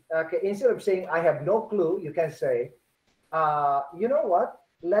 Okay, instead of saying I have no clue, you can say, you know what?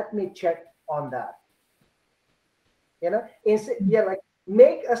 Let me check on that. You know, like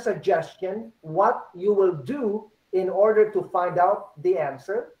make a suggestion what you will do in order to find out the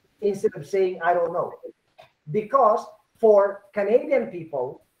answer instead of saying I don't know. Because for Canadian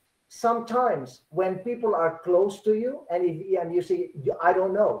people, sometimes when people are close to you and you say I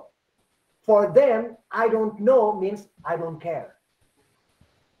don't know, for them I don't know means I don't care.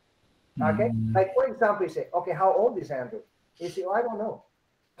 Okay, like for example, you say, okay, how old is Andrew? You say, oh, I don't know.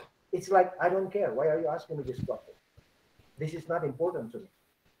 It's like I don't care. Why are you asking me this question? This is not important to me.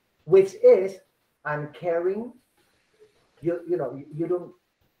 Which is uncaring. You know, you don't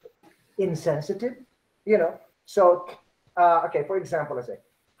insensitive. You know. So okay, for example, I say,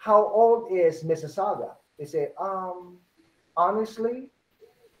 how old is Mississauga? They say, honestly,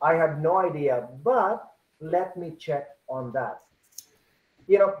 I have no idea, but let me check on that.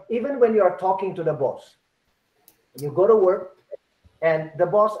 You know, even when you are talking to the boss, you go to work and the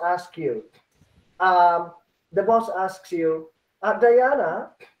boss asks you, Diana,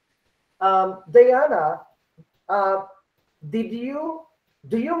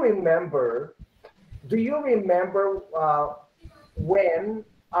 do you remember when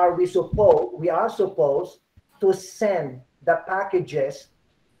we are supposed to send the packages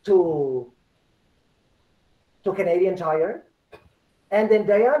to Canadian Tire? And then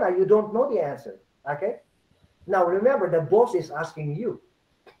Diana, you don't know the answer. Okay. Now remember, the boss is asking you.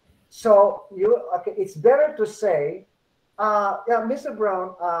 So it's better to say, yeah, Mr.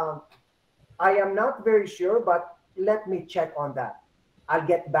 Brown, I am not very sure, but let me check on that. I'll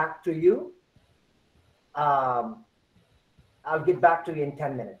get back to you. I'll get back to you in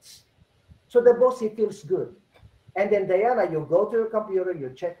 10 minutes. So the boss, he feels good. And then Diana, you go to your computer, you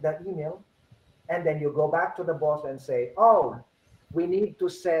check that email, and then you go back to the boss and say, oh, we need to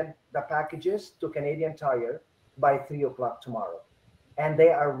send the packages to Canadian Tire by 3 o'clock tomorrow. And they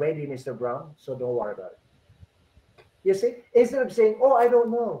are ready, Mr. Brown, so don't worry about it. You see, instead of saying, oh, I don't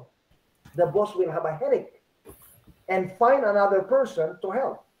know, the boss will have a headache and find another person to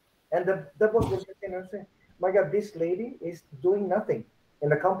help. And the boss will sit there and say, my God, this lady is doing nothing in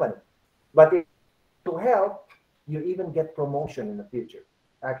the company. But to help, you even get promotion in the future.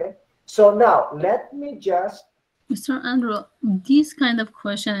 Okay? So now, let me just Mr. Andrew, this kind of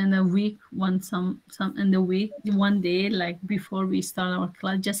question in a week, one day, like before we start our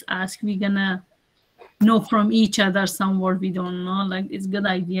class, just ask. We're gonna know from each other some word we don't know. Like it's a good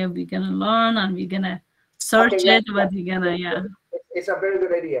idea. We're gonna learn and we're gonna search it. But we're gonna, It's a very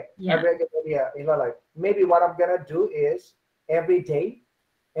good idea. Yeah. A very good idea. You know, like maybe what I'm gonna do is every day,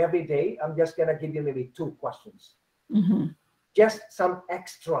 I'm just gonna give you maybe 2 questions. just some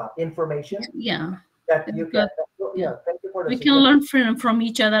extra information Yeah. that you can. Yeah, thank you for the We can suggestion. learn from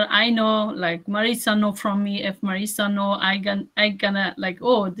each other. I know, like Marisa know from me. If Marisa know, I gonna like,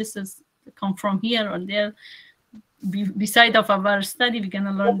 oh, this is come from here or there. Beside of our study, we're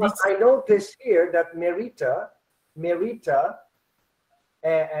gonna learn this. I notice here that Merita,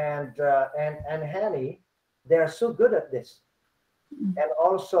 and Hani, they are so good at this, and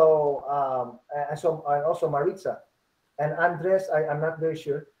also and also Maritza and Andres. I'm not very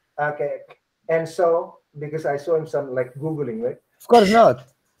sure. Okay, and so because I saw him some like Googling, right? Of course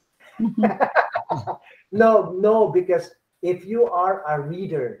not. No, because if you are a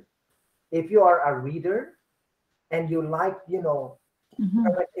reader, and you like,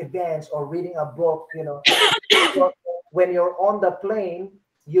 current events or reading a book, so when you're on the plane,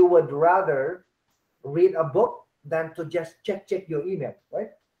 you would rather read a book than to just check your email,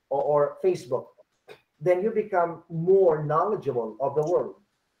 right? Or Facebook. Then you become more knowledgeable of the world,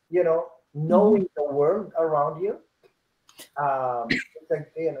 knowing the world around you.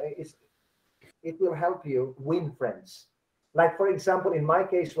 It will help you win friends. Like, for example, in my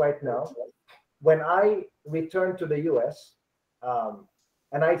case right now, when I return to the US,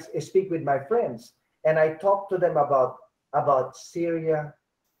 and I speak with my friends, and I talk to them about Syria,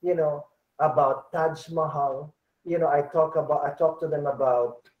 about Taj Mahal, I talk to them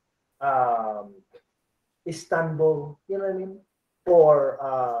about Istanbul, you know what I mean,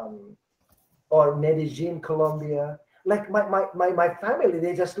 or Medellin, Colombia. Like my family,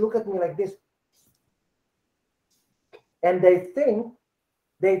 they just look at me like this, and they think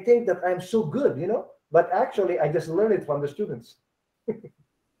that I'm so good, but actually I just learned it from the students. Okay,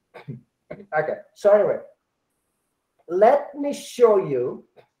 so anyway, let me show you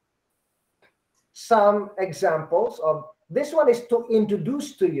some examples of this. One is to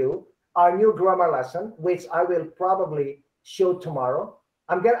introduce to you our new grammar lesson, which I will probably show tomorrow.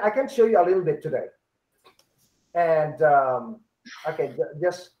 I can show you a little bit today. And okay,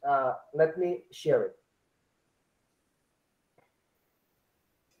 just let me share it.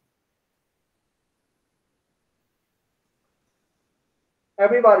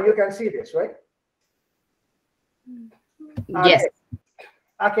 Everybody, you can see this, right? Yes.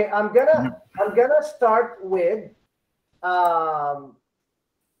 Okay, I'm gonna start with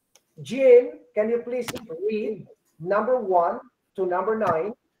Jean. Can you please read number 1 to number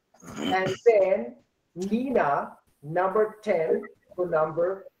 9, and then Nina number 10 to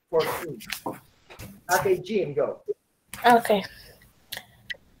number 14. Okay, Jean, go. Okay.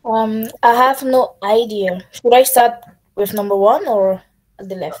 I have no idea. Should I start with number 1 or at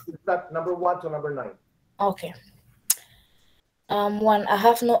the left? Start number 1 to number 9. Okay. 1. I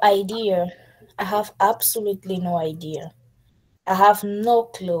have no idea. I have absolutely no idea. I have no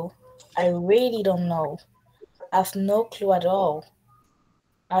clue. I really don't know. I have no clue at all.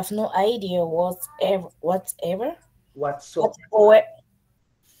 I have no idea whatsoever. Whatsoever.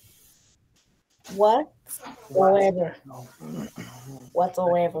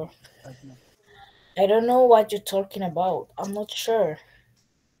 I don't know what you're talking about. I'm not sure.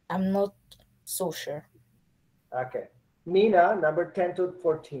 I'm not so sure. Okay. Nina, number 10 to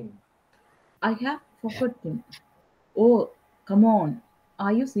 14. I have forgotten. Oh, come on.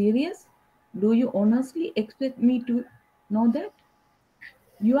 Are you serious? Do you honestly expect me to know that?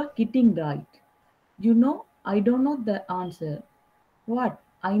 You are kidding, right? I don't know the answer. What?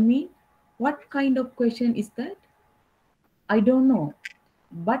 I mean, what kind of question is that? I don't know.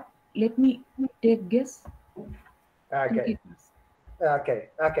 But let me take guess. Okay. Okay.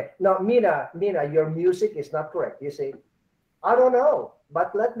 Now, Mina, your music is not correct. You say, I don't know,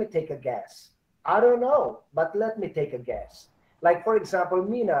 but let me take a guess. I don't know, but let me take a guess. Like, for example,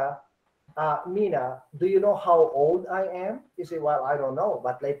 Mina, do you know how old I am? You say, well, I don't know,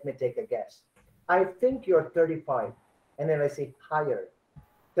 but let me take a guess. I think you're 35. And then I say, higher.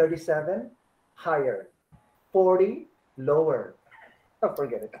 37, higher. 40, lower. Oh,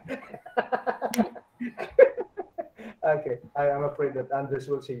 forget it. Okay, I am afraid that Andres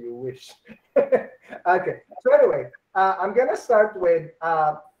will say you wish. Okay, so anyway, I'm gonna start with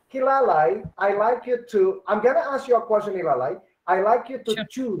Hilalai. I'm gonna ask you a question, Hilalai. I like you to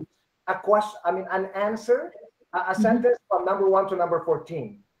choose a question, an answer, a sentence from number 1 to number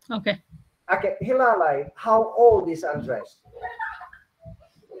 14. Okay. Okay, Hilalai, how old is Andres?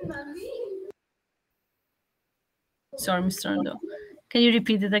 Sorry, Mr. Ando. Can you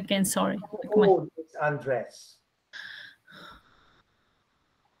repeat it again? Sorry. How old is Andres?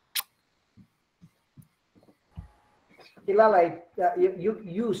 Hilalai, you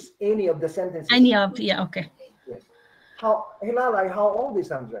use any of the sentences. Yeah, okay. Yes. Hilalai, how old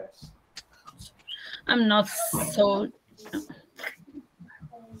is Andres? I'm not so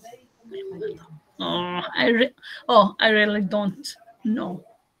I really don't know.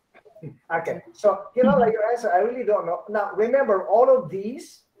 Okay, so Hilala, your answer, I really don't know. Now, remember, all of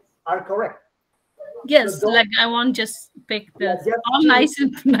these are correct. Yes, So like I won't just pick the just all nice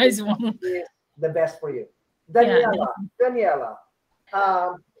nice one. is the best for you. Yeah, Daniela,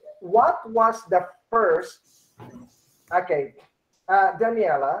 what was the first? Okay,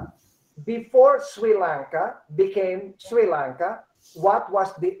 Daniela, before Sri Lanka became Sri Lanka, what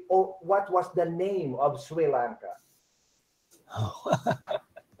was the name of Sri Lanka?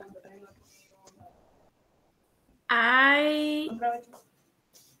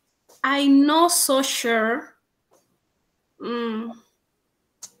 I'm not so sure.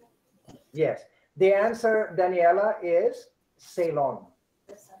 Yes, the answer, Daniela, is Ceylon.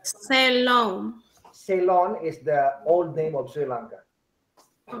 Ceylon. Ceylon is the old name of Sri Lanka.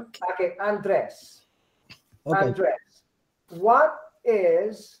 Okay, Andres. Okay. Andres, what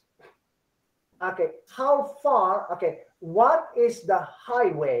is, what is the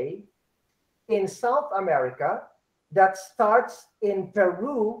highway in South America that starts in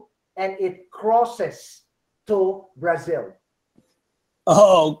Peru and it crosses to Brazil?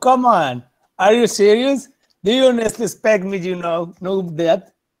 Oh, come on. Are you serious? Do you honestly expect me to know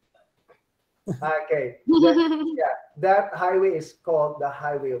that? Okay. That highway is called the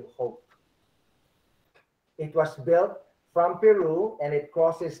Highway of Hope. It was built from Peru and it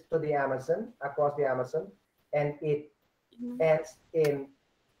crosses to the Amazon, across the Amazon, and it ends in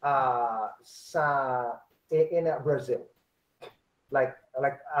Brazil, like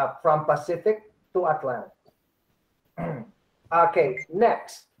from Pacific to Atlantic. Okay,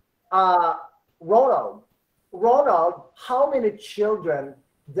 next, Ronald. Ronald, how many children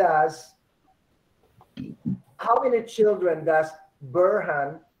does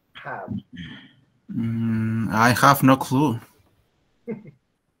Burhan have? I have no clue.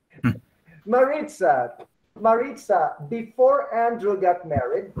 Maritza, before Andrew got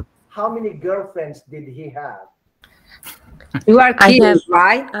married, how many girlfriends did he have? You are I kidding, have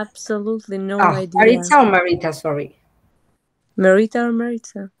right? absolutely no Oh, idea. Maritza or Marita, sorry. Marita or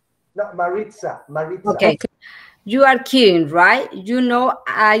Maritza? No, Maritza. Okay. You are kidding, right? You know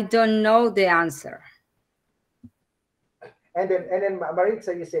I don't know the answer. And then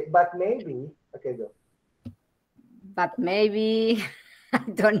Maritza, you say, but maybe. Okay, go. But maybe I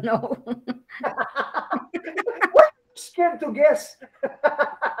don't know. What? Scared to guess.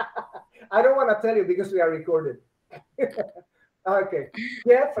 I don't want to tell you because we are recorded. Okay.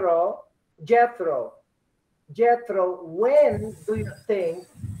 Jethro, when do you think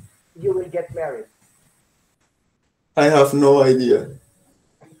you will get married? I have no idea.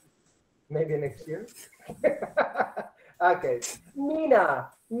 Maybe next year. Okay.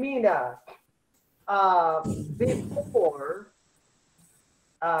 Mina, before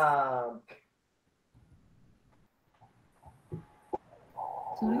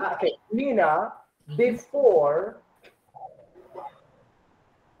okay, Mina, before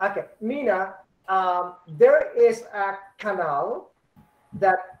Mina, there is a canal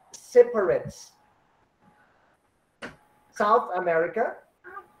that separates South America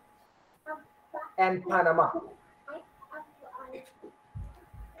and Panama.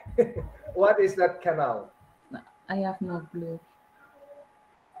 What is that canal? I have no clue.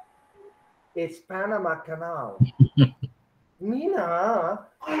 It's Panama Canal. Mina,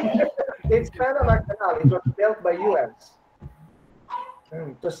 it's Panama Canal. It was built by US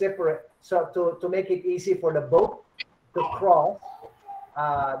to separate, so to make it easy for the boat to cross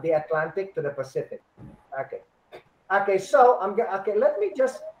the Atlantic to the Pacific. Okay. So let me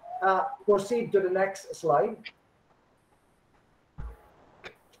just proceed to the next slide.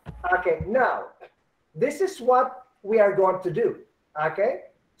 Okay, now this is what we are going to do. Okay,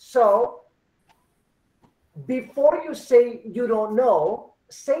 so before you say you don't know,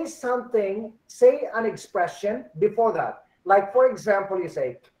 say something, say an expression before that. Like, for example,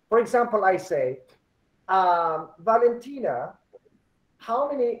 I say, Valentina,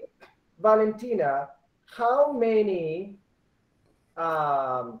 how many Valentina, how many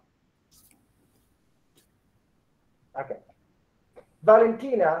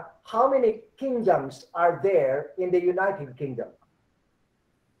kingdoms are there in the United Kingdom?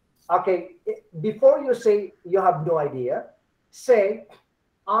 Okay, before you say you have no idea, say,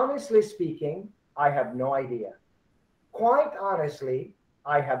 honestly speaking, I have no idea. Quite honestly,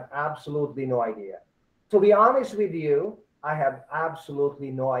 I have absolutely no idea. To be honest with you, I have absolutely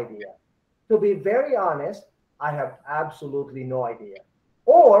no idea. To be very honest, I have absolutely no idea.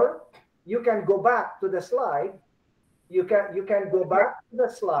 Or you can go back to the slide. You can go back to the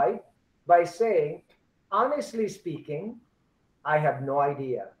slide by saying, honestly speaking, I have no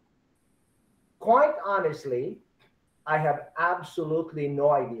idea. Quite honestly, I have absolutely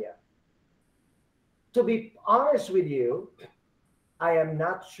no idea. To be honest with you, I am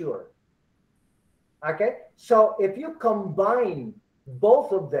not sure. Okay, so if you combine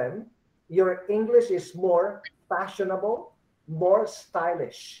both of them, your English is more fashionable, more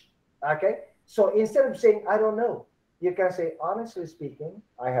stylish. Okay, so instead of saying I don't know, you can say honestly speaking,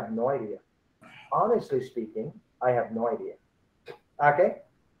 I have no idea. Honestly speaking, I have no idea. Okay,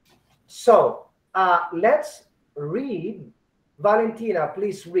 so let's read. Valentina,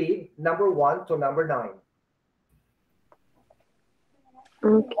 please read number 1 to number 9.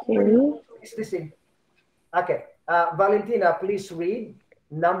 Okay. Please listen. Okay, Valentina, please read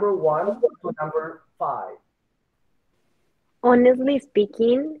number 1 to number 5. Honestly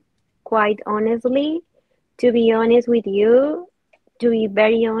speaking, quite honestly, to be honest with you, to be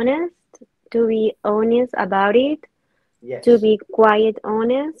very honest, to be honest about it, Yes. to be quite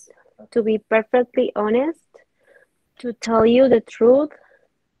honest, to be perfectly honest, to tell you the truth,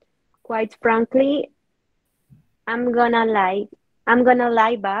 quite frankly, I'm gonna lie,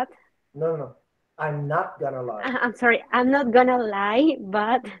 but No. I'm not gonna lie. I'm sorry, I'm not gonna lie,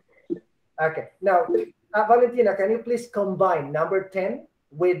 but Okay. Now, Valentina, can you please combine number 10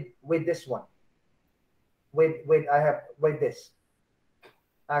 with this one? With this.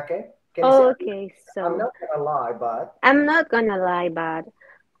 Okay. Can you say, okay, I'm so not gonna lie, but I'm not gonna lie, but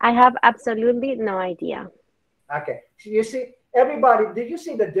I have absolutely no idea. okay. So you see, everybody, did you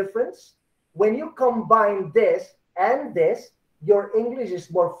see the difference? When you combine this and this, your English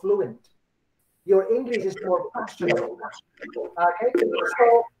is more fluent. Your English is more fashionable. Okay.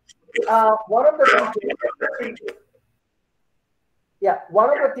 So one of the teachers, one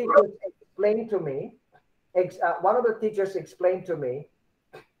of the teachers explained to me,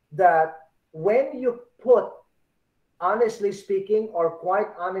 that when you put honestly speaking or quite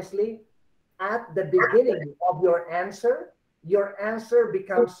honestly at the beginning of your answer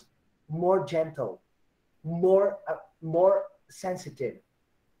becomes more gentle, more sensitive.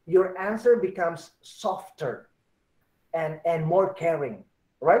 Your answer becomes softer and more caring,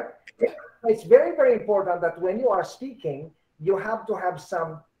 right? It's very, very important that when you are speaking, you have to have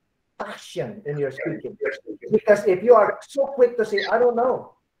some passion in your speaking. Because if you are so quick to say, I don't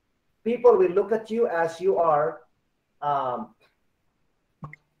know, people will look at you as you are,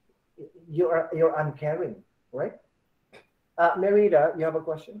 you're uncaring, right? Merida, you have a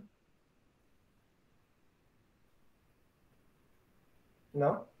question?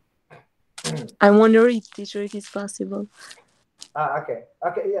 No? I wonder if teacher it is possible. Okay,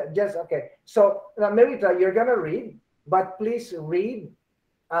 okay. So Merida, you're gonna read, but please read,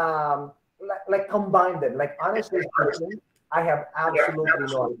 like combine them. Like honestly speaking, I have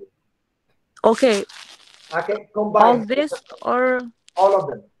absolutely no idea. Okay. Okay, combine all this or all of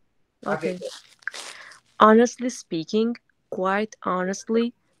them. Okay. Honestly speaking, quite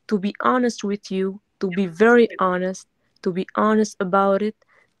honestly, to be honest with you, to be very honest, to be honest about it,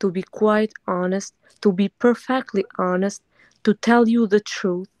 to be quite honest, to be perfectly honest, to tell you the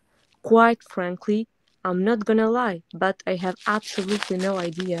truth, quite frankly, I'm not gonna lie, but I have absolutely no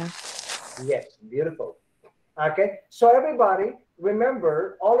idea. Yes, beautiful. Okay, so everybody,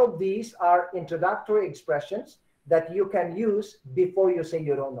 remember, all of these are introductory expressions that you can use before you say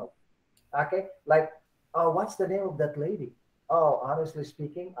you don't know. Okay, like, oh, what's the name of that lady? Oh, honestly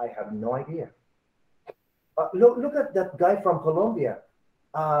speaking, I have no idea. Look at that guy from Colombia.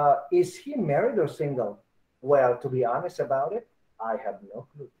 Is he married or single? Well, to be honest about it, I have no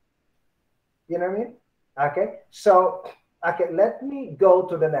clue. You know what I mean? Okay, so, okay, let me go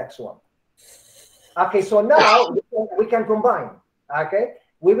to the next one. Okay, so now we can combine. Okay,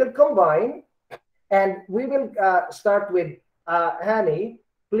 we will combine, and we will start with Hani.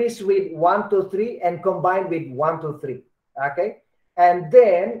 Please read 1, 2, 3 and combine with 1, 2, 3. Okay, and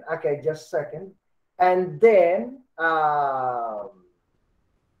then just a second, and then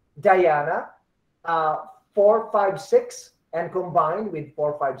Diana, 4, 5, 6 and combine with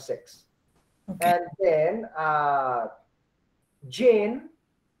 4, 5, 6. Okay. And then Jane,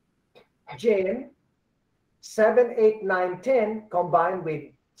 7, 8, 9, 10 combined with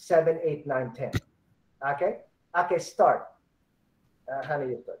 7, 8, 9, 10. Okay, start. Honey,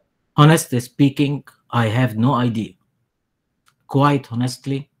 you start. Honestly speaking, I have no idea. Quite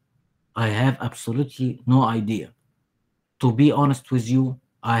honestly, I have absolutely no idea. To be honest with you,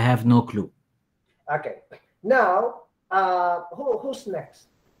 I have no clue. Okay, now who's next?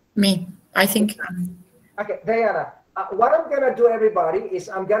 Me, I think. Okay, Diana, what I'm gonna do, everybody, is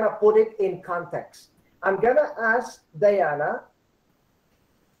I'm gonna put it in context. I'm gonna ask Diana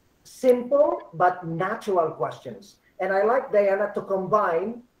simple but natural questions. And I like Diana to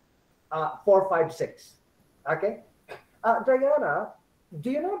combine 4, 5, 6. Okay, Diana, do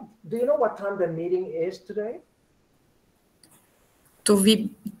you know what time the meeting is today? To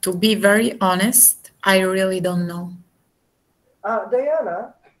be very honest, I really don't know.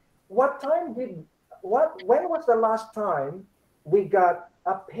 Diana, when was the last time we got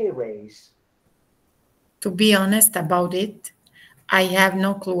a pay raise? To be honest about it, I have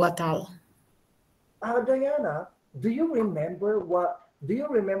no clue at all. Diana, do you remember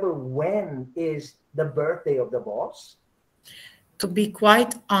when is the birthday of the boss? To be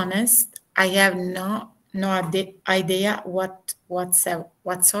quite honest, I have no idea whatsoever.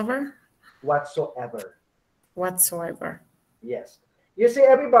 Yes. You see,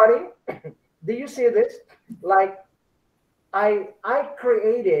 everybody, do you see this? Like, I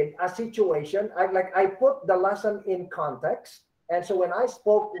created a situation. I put the lesson in context, and so when I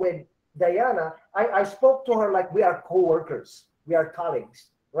spoke with Diana, I spoke to her like we are co-workers, we are colleagues,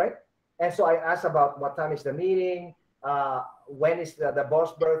 right? And so I asked about what time is the meeting, when is the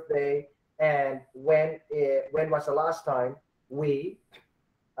boss birthday, and when was the last time we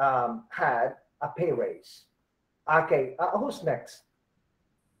had a pay raise. Okay, who's next?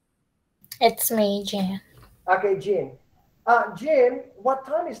 It's me, Jean. Okay, Jean. Jean, what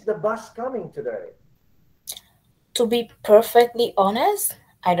time is the bus coming today? To be perfectly honest,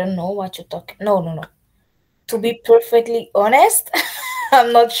 I don't know what you're talking. No. To be perfectly honest,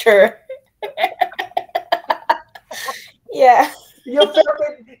 I'm not sure. Yeah. You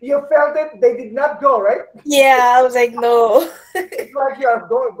felt it. They did not go, right? Yeah, I was like, no. It's like you are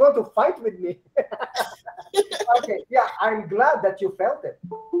going to fight with me. Okay, yeah, I'm glad that you felt it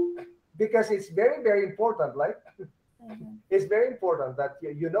because it's very, very important, right? It's very important that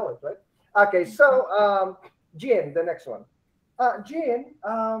you know it, right? Okay, so Jean, the next one. Jean,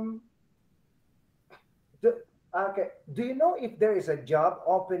 do you know if there is a job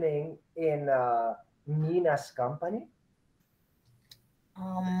opening in Nina's company?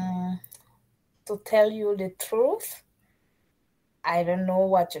 To tell you the truth, I don't know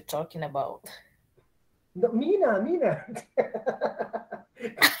what you're talking about. No, Mina.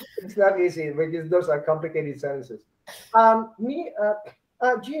 It's not easy because those are complicated sentences.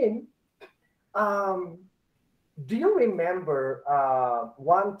 Jean, do you remember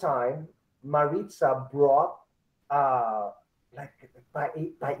one time Maritza brought like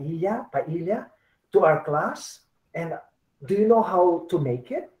paella to our class? And do you know how to make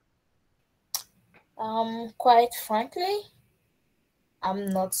it? Quite frankly,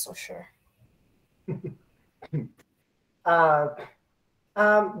 I'm not so sure.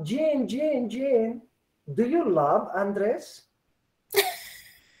 Jean, do you love Andres?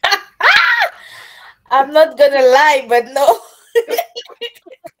 I'm not gonna lie, but no.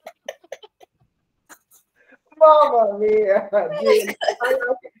 Mama mia, Jean,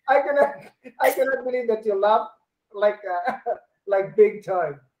 I cannot believe that you laugh like big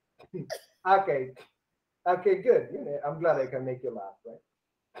time. Okay, good. I'm glad I can make you laugh, right?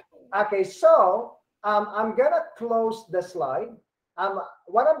 Okay, so I'm gonna close the slide.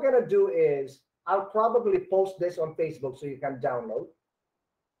 What I'm gonna do is I'll probably post this on Facebook so you can download,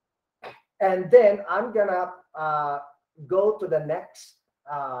 and then I'm gonna go to the next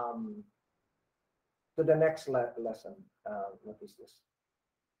lesson. What is this?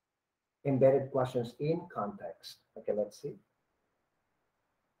 Embedded questions in context. Okay, let's see.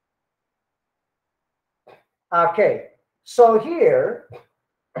 Okay, so here,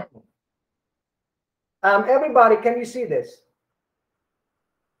 everybody, can you see this?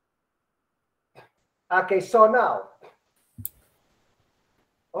 Okay, so now,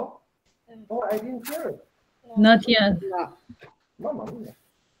 oh, I didn't hear it. Not yet. No. Mama mia.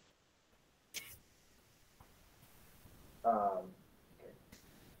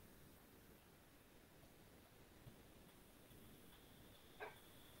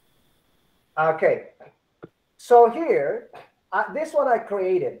 Okay, so here, this one I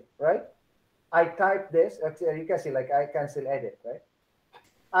created, right? I typed this. Actually, you can see, like, I can still edit, right?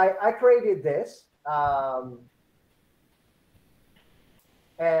 I created this,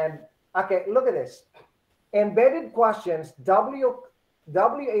 and okay, look at this. Embedded questions,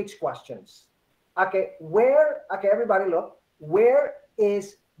 WH questions. Okay, everybody look. Where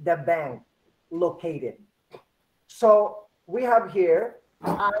is the bank located? So we have here,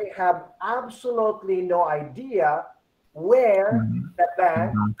 I have absolutely no idea where the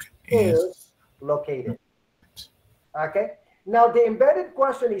bank is located. Okay, now the embedded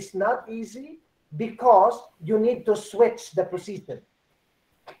question is not easy because you need to switch the position.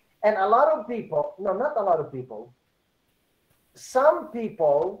 And a lot of people, no, not a lot of people, some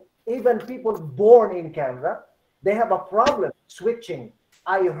people Even people born in Canada, they have a problem switching.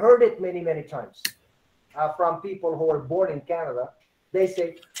 I heard it many, many times from people who were born in Canada. They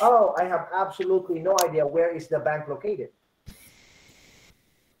say, oh, I have absolutely no idea where is the bank located.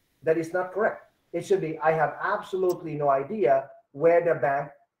 That is not correct. It should be, I have absolutely no idea where the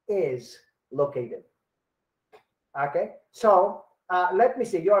bank is located. Okay, so let me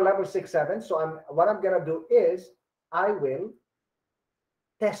see, you're level 6-7. So what I'm gonna do is I will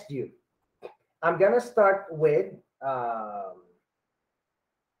test you. I'm gonna start with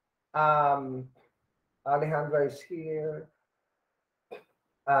Alejandra is here.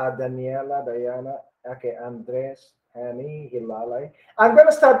 Daniela, Diana, okay, Andres, Annie, Hilalai. I'm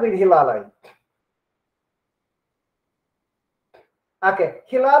gonna start with Hilalai. Okay,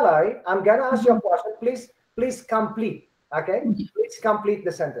 Hilalai, I'm gonna ask you a question. Please complete. Okay, please complete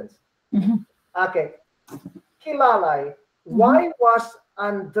the sentence. Okay, Hilalai, why was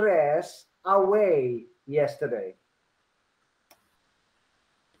Andres away yesterday?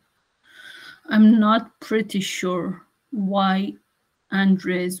 I'm not pretty sure why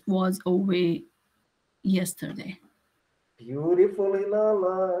Andres was away yesterday. Beautiful,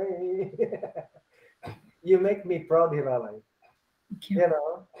 Hilalai. You make me proud, Hilalai. You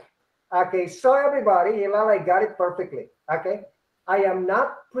know. Okay, so everybody, Hilalai got it perfectly. Okay, I am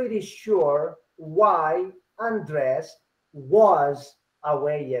not pretty sure why Andres was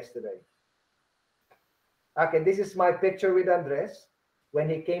away yesterday. Okay, this is my picture with Andres when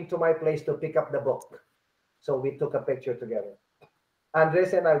he came to my place to pick up the book. So we took a picture together.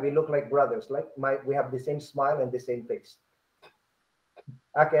 Andres and I, we look like brothers. Like we have the same smile and the same face.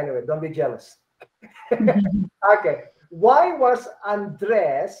 Okay, anyway, don't be jealous. Okay, why was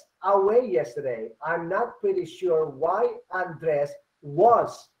Andres away yesterday? I'm not pretty sure why Andres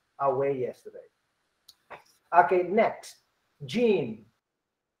was away yesterday. Okay, next, Jean.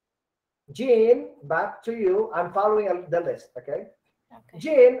 Jean, back to you. I'm following the list, okay?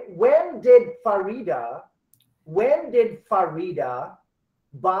 Jean, when did Farida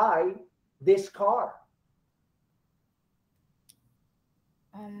buy this car?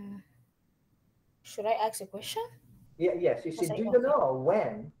 Should I ask a question? Yeah, yes. You see, do you know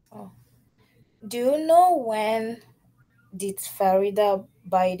when? Oh. Do you know when did Farida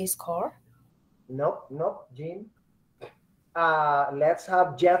buy this car? Nope, Jean. Let's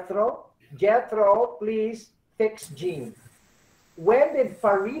have Jethro. Jethro, please fix Jean. When did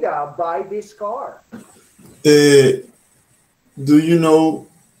Farida buy this car? Do you know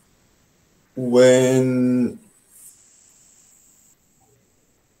when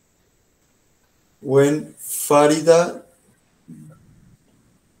Farida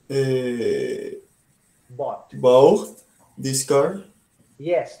bought this car?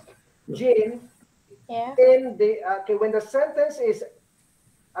 Yes, Jean. Yeah. In the when the sentence is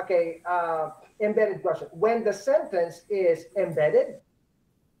embedded question. When the sentence is embedded,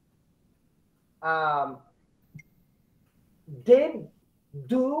 did,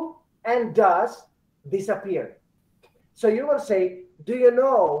 do, and does disappear. So you will say, do you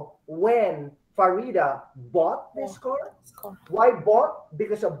know when Farida bought this car? Why bought?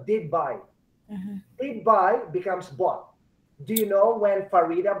 Because of did buy. Did buy becomes bought. Do you know when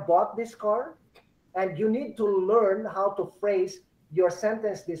Farida bought this car? And you need to learn how to phrase your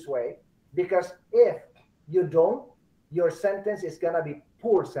sentence this way, because if you don't, your sentence is gonna be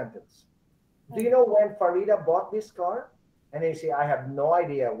poor sentence. Do you know when Farida bought this car? And they say, I have no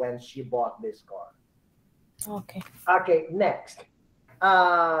idea when she bought this car. Okay. Okay, next.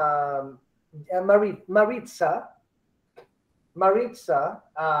 Maritza,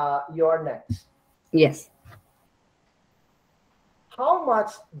 you're next. Yes. How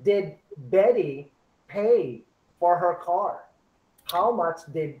much did Betty pay for her car? How much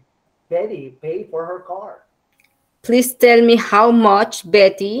did Betty pay for her car? Please tell me how much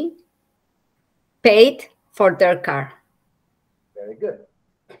Betty paid for their car. Very good.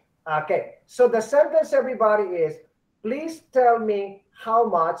 Okay, so the sentence, everybody, is, please tell me how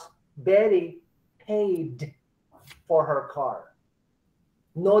much Betty paid for her car.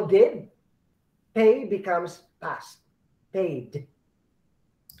 No did. Pay becomes past. Paid.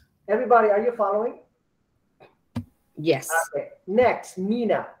 Everybody, are you following? Yes. Okay. Next,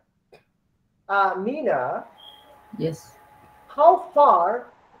 Nina. Nina. Yes. How far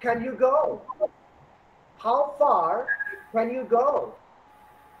can you go? How far can you go?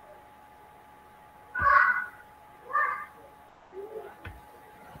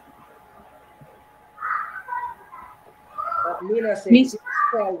 Nina says, Please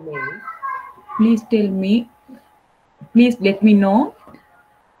tell me. Please tell me. Please let me know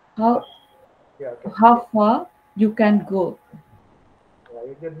how far you can go.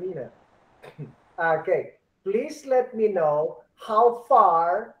 Very good, Mina. Okay, please let me know how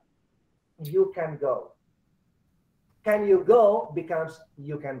far you can go. Can you go becomes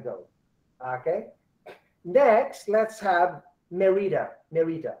you can go. Okay. Next, let's have Merida.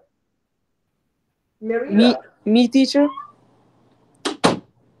 Merida. Merida. Me, teacher.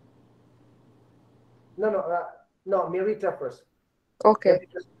 No, Merida first. Okay.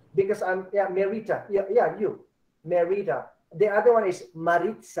 Because I'm Merida. Yeah, you. Merida. The other one is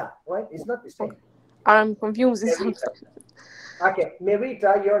Maritza, right? It's not the same. I'm confused. Okay,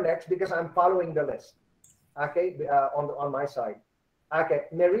 Merida, you're next because I'm following the list. Okay, on my side. Okay,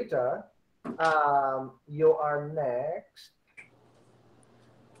 Merida, you are next.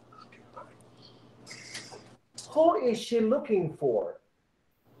 Who is she looking for?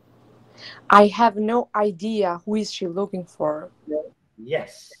 I have no idea who is she looking for.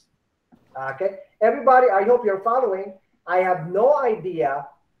 Yes. Okay, everybody, I hope you're following. I have no idea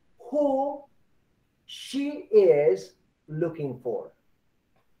who she is looking for.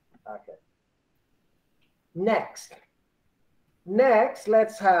 Okay. Next,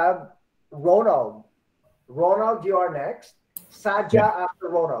 let's have Ronald. Ronald, you are next. Saja after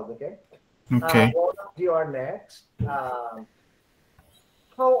Ronald, okay? Okay. Ronald, you are next. How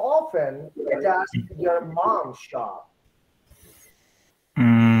often does your mom shop?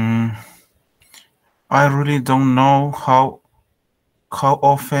 I really don't know how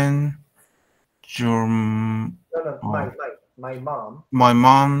often your My mom. My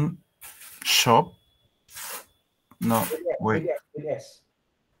mom shop. No, wait. Yes.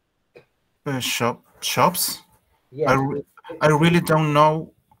 Shops. Yes. I really don't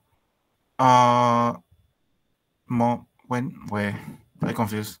know. Wait, I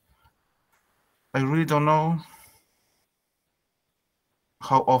confused. I really don't know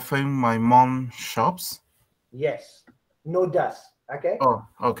how often my mom shops. Yes. No does. Okay. Oh,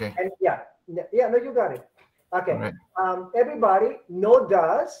 okay. And no, you got it. Okay. Right. Everybody, no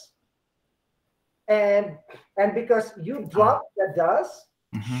does. And because you drop the does,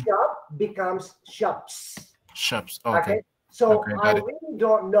 shop becomes shops. Shops. Okay. So Okay, I got it. really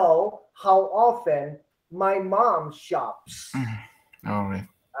don't know how often my mom shops. All right.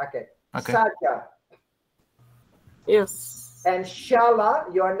 Okay. Okay. Saja. Yes. And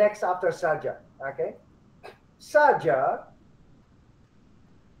Shala, you're next after Saja. Okay. Saja,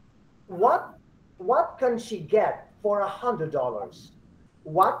 what can she get for $100?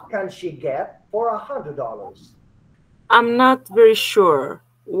 What can she get for $100? I'm not very sure.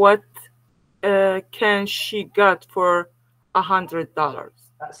 What can she get for $100?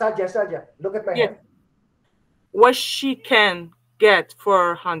 Saja, look at my hand. What she can get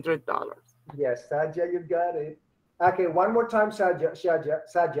for $100? Yes, Saja, you got it. Okay, one more time, Saja.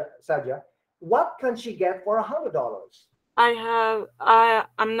 What can she get for $100?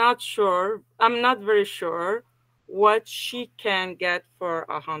 I'm not sure. I'm not very sure what she can get for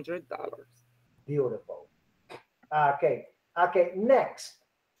 $100. Beautiful. Okay. Next,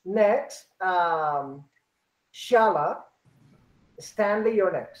 Shala. Stanley,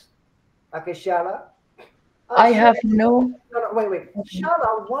 you're next. Okay, Shala. I have no. Wait.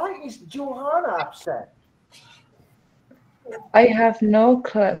 Shala, why is Johanna upset? I have no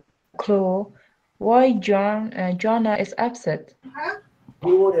clue why Jonah is upset.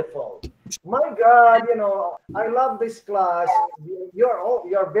 Beautiful. My God, I love this class.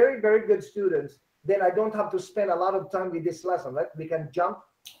 You're very, very good students. Then I don't have to spend a lot of time with this lesson. Right? We can jump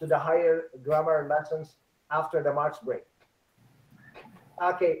to the higher grammar lessons after the March break.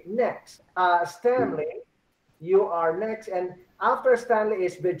 Okay, next. Stanley, you are next. And after Stanley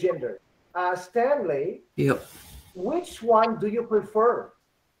is Bejinder. Stanley, Yep. which one do you prefer?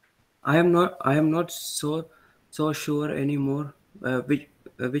 I am not so sure anymore.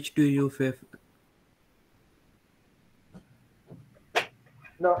 Which do you favor?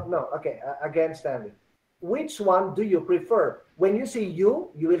 No. Okay, again, Stanley. Which one do you prefer? When you see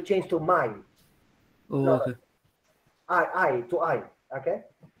you will change to my. Oh, okay. I to I. Okay.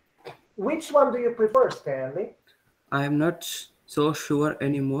 Which one do you prefer, Stanley? I am not so sure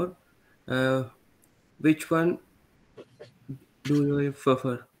anymore. Which one do you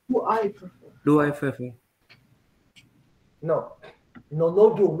prefer? Do I prefer? No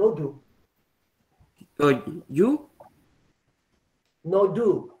do. Oh, you? No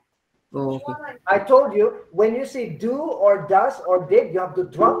do. Oh, okay. I told you when you see do or does or did, you have to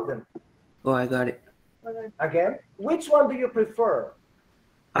drop them. Oh, I got it. Again, which one do you prefer?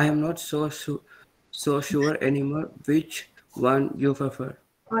 I am not so sure anymore. Which one you prefer?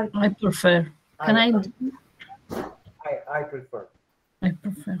 I prefer. Can I prefer. I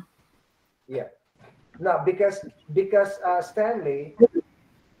prefer. Yeah. No, because Stanley,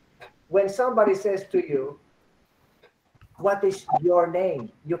 when somebody says to you, what is your name?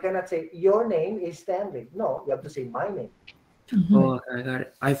 You cannot say, your name is Stanley. No, you have to say my name. Oh, I got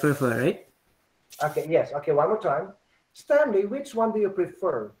it. I prefer, right? Okay, yes. Okay, one more time. Stanley, which one do you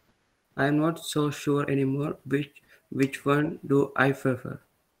prefer? I'm not so sure anymore. Which one do I prefer?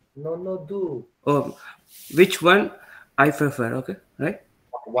 No, do. Oh, which one I prefer? Okay, right?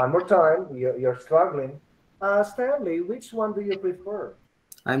 One more time. You're struggling. Stanley, which one do you prefer?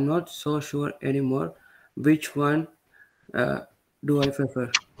 I'm not so sure anymore. Which one do I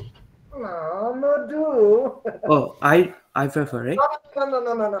prefer? No, do. Oh, I prefer, right?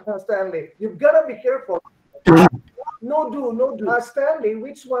 No, Stanley. You've got to be careful. No, do. Stanley,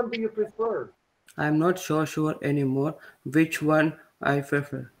 which one do you prefer? I'm not so sure anymore. Which one I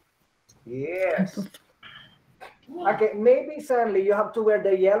prefer? Yes. Okay, maybe Stanley, you have to wear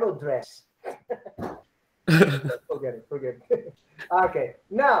the yellow dress. Forget it. Okay,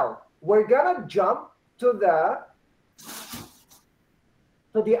 now we're gonna jump to the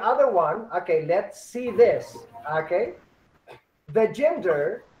other one. Okay, let's see this. Okay, the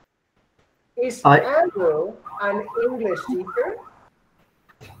gender is Andrew an English teacher?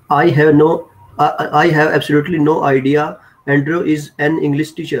 I have absolutely no idea. Andrew is an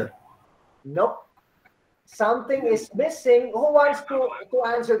English teacher. Nope. Something is missing. Who wants to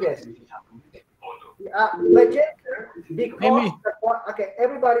answer this? The gender, because okay,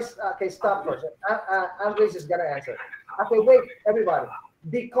 everybody's okay. Stop first. Andres is gonna answer. Okay, wait, everybody.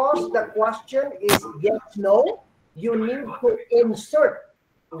 Because the question is yes, no, you need to insert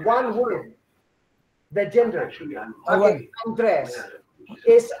one word. The gender. Okay, Andres.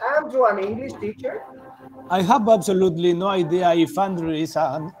 Is Andrew an English teacher? I have absolutely no idea if Andrew is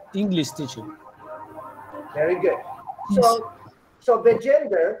an English teacher. Very good. So the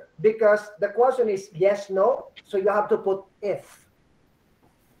gender, because the question is yes, no, so you have to put if.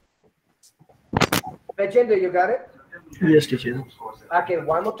 The gender, you got it? Yes, teacher. Okay,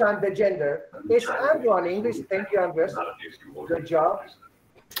 one more time. The gender is Andrew an English. Thank you, Andres. Good job.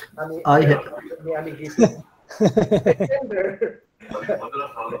 The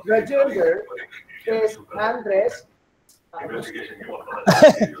gender is Andres.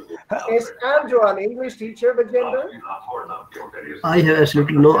 Is Andrew an English teacher, the gender? I have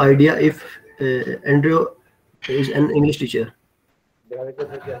absolutely no idea if Andrew is an English teacher. Very good,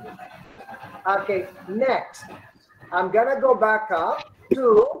 the gender. Okay, next. I'm going to go back up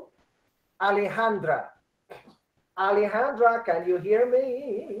to Alejandra. Alejandra, can you hear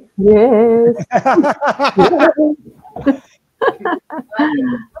me? Yes.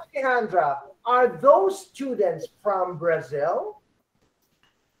 Alejandra, are those students from Brazil?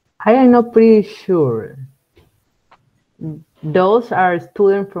 I am not pretty sure. Those are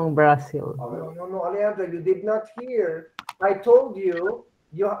students from Brazil. No, Alejandra, you did not hear. I told you,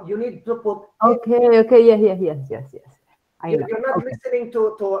 you need to put... Okay, yes. You're not listening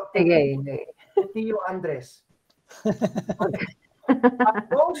to Tio Andres. Are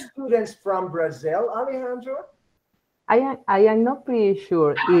those students from Brazil, Alejandro? I am not pretty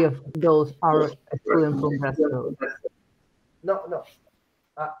sure if those are students from Brazil. No,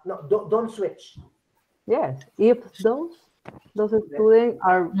 don't switch. Yes, if those students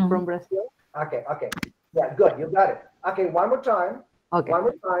are from Brazil. Okay. Yeah, good. You got it. Okay, one more time. Okay. One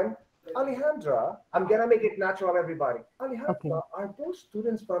more time. Alejandra, I'm going to make it natural, everybody. Alejandra, are those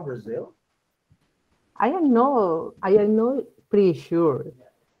students from Brazil? I am not pretty sure.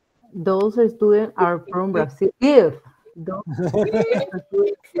 Those students are from Brazil. If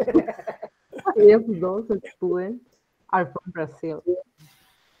those students are from Brazil.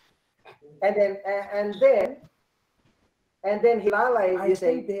 And then Hilala, I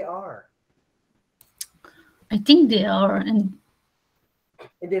think they are. I think they are, and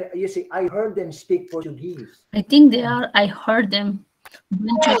then you see, I heard them speak Portuguese. I think they are. I heard them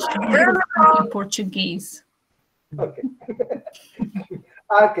speaking Portuguese. Okay.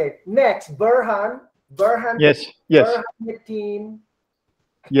 Okay. Next, Burhan. Yes. Burhan Metin.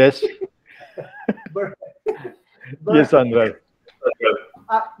 Yes. Yes, Andre.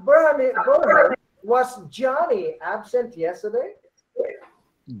 Burhan, was Johnny absent yesterday?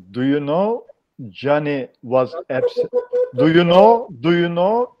 Do you know Johnny was absent? Do you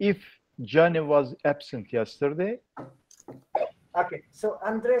know if Johnny was absent yesterday? Okay, so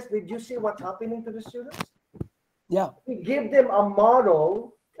Andres, did you see what's happening to the students? Yeah. We give them a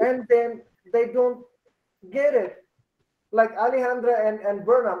model and then they don't get it. Like Alejandra and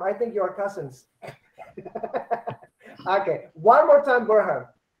Burnham, I think you're cousins. Okay, one more time, Burhan.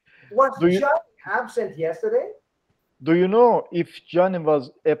 Was Johnny absent yesterday? Do you know if Johnny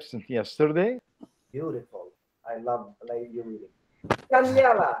was absent yesterday? Beautiful. I love you reading.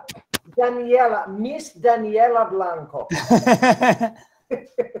 Daniela, Daniela, Miss Daniela Blanco.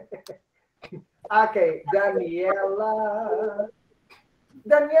 Okay, Daniela.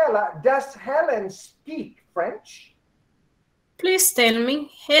 Daniela, does Helen speak French? Please tell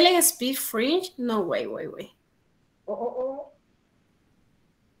me, Helen speaks French? No, wait.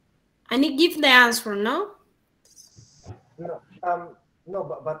 I need to give the answer, no?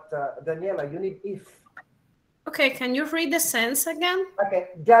 No, but Daniela, you need if. Okay, can you read the sentence again? Okay,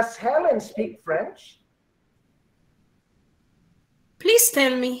 does Helen speak French? Please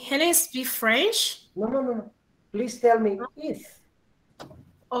tell me, Helen speaks French? No. Please tell me if.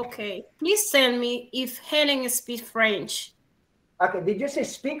 Okay, please tell me if Helen speaks French. Okay, did you say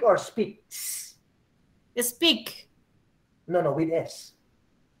speak or speaks? Speak. No, with S.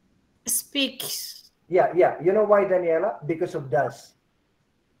 Speak. Yeah. You know why, Daniela? Because of does.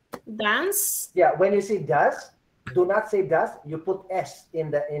 Dance. Yeah, when you say does, do not say does. You put S in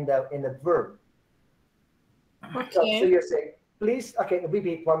the verb. Okay. So you're saying, please. Okay,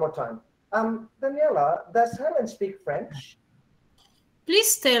 repeat one more time. Daniela, does Helen speak French?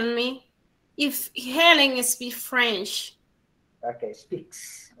 Please tell me if Helen speaks French. Okay,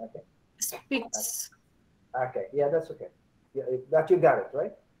 speaks. Okay. Speaks. Okay, yeah, that's okay. Yeah, that you got it,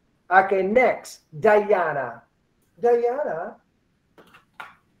 right? Okay, next, Diana. Diana.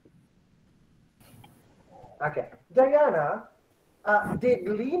 Okay, Diana, did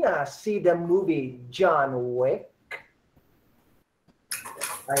Lena see the movie John Wick?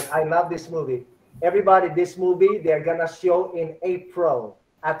 I love this movie. Everybody, this movie, they're gonna show in April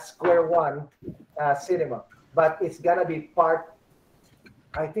at Square One Cinema. But it's gonna be part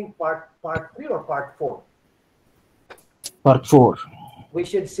 3 or part 4. Part 4. We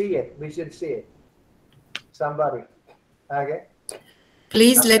should see it. Somebody. Okay.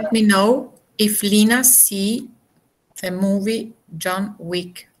 Please let me know if Lena see the movie John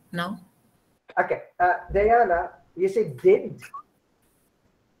Wick. No? Okay. Diana, you said did.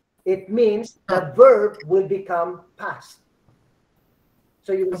 It means the verb will become past.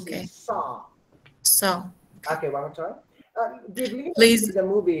 So you will say saw. Saw. Okay, one more time. Did Lena Please. see the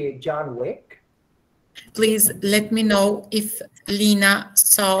movie John Wick? Please let me know if Lena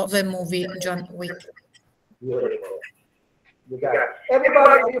saw the movie John Wick. Beautiful. You got it.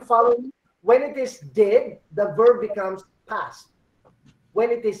 Everybody, are you following me? When it is did, the verb becomes past.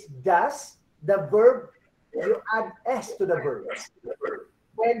 When it is does, the verb, you add S to the verb.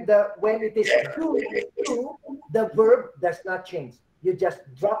 When it is do, the verb does not change. You just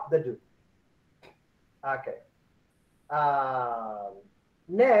drop the do. Okay.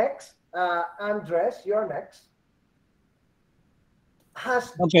 Next, Andres, you're next.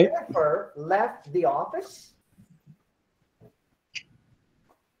 Has Jennifer left the office?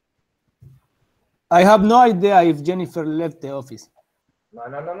 I have no idea if Jennifer left the office.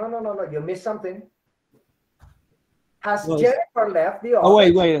 No. You missed something. Has Well, Jennifer left the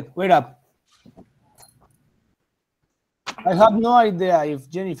office? Oh, wait up. I have no idea if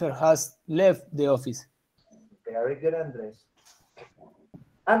Jennifer has left the office. Very good, Andres.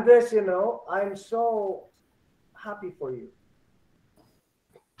 Andres, you know, I'm so happy for you.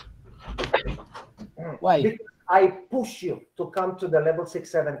 Why? Because I push you to come to the level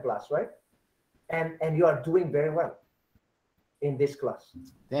 6-7 class, right? And you are doing very well in this class.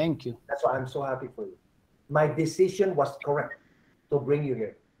 Thank you. That's why I'm so happy for you. My decision was correct to bring you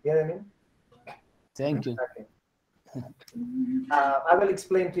here. You know what I mean? Thank you. Okay. I will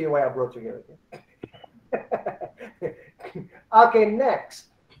explain to you why I brought you here. Okay, okay, next.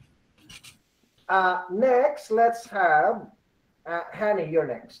 Next, let's have Hanny, you're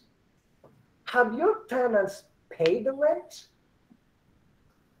next. Have your tenants paid the rent?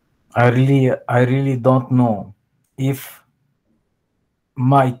 I really don't know if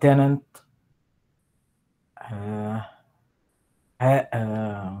my tenant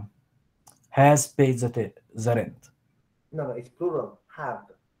has paid the rent. No, it's plural. Have.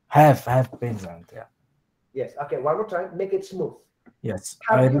 Have paid the rent. Yeah. Yes. Okay. One more time. Make it smooth. Yes.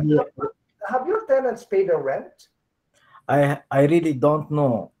 Have your tenants paid the rent? I really don't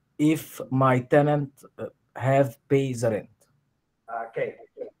know if my tenant have paid the rent. Okay.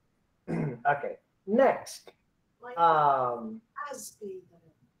 Okay. Next. Has paid the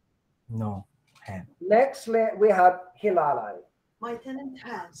rent. No. Have. Next, we have Hilalai. My tenant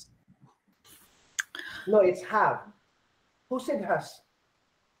has. No, it's have. Who said has?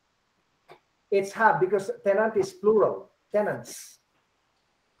 It's have because tenant is plural. Tenants.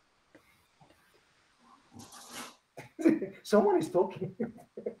 Someone is talking.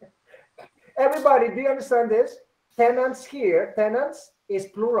 Everybody, do you understand this? Tenants here, tenants is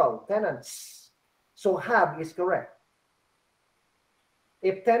plural, tenants. So have is correct.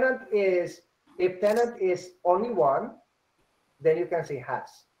 If tenant is only one, then you can say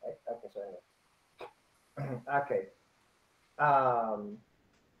has. Right? Okay, so anyway. Okay.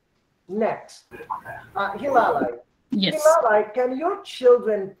 Next, Hilalai. Yes. Hilalai, can your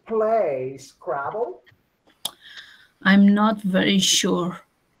children play Scrabble? I'm not very sure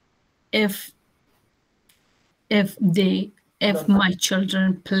if my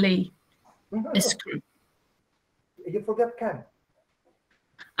children play Scrabble. You forgot can.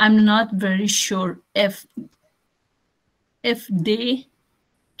 I'm not very sure if they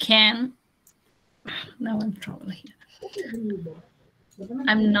can. Now I'm trouble here.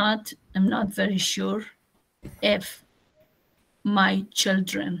 I'm not very sure if my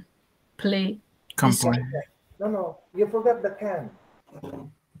children play Complain. No, you forgot the can.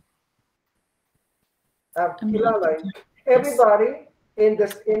 Hilalai, everybody in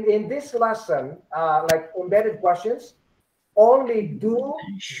this lesson, like embedded questions, only do,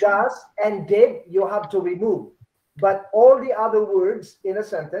 does, and did you have to remove. But all the other words in a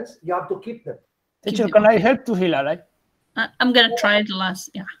sentence, you have to keep them. Teacher, can I help to Hilalai? I'm gonna try the last.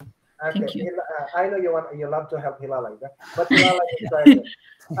 Yeah. Okay. Thank you. I know you love to help Hilalai, but Hilalai is trying to.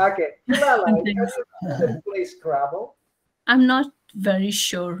 Okay, Hilalai, can you play Scrabble? I'm not very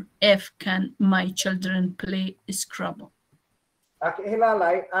sure if can my children play Scrabble. Okay,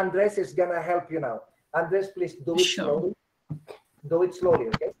 Hilalai, Andres is gonna help you now. Andres, please do it slowly. Do it slowly,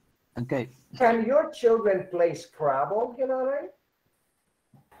 okay? Okay. Can your children play Scrabble, Hilalai?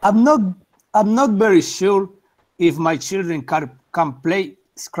 I'm not very sure if my children can play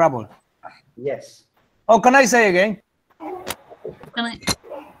Scrabble. Yes. Oh, can I say again?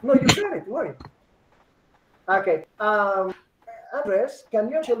 No, you said it. Wait. Okay. Andres, can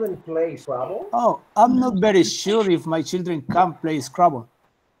your children play Scrabble? Oh, I'm not very sure if my children can play Scrabble.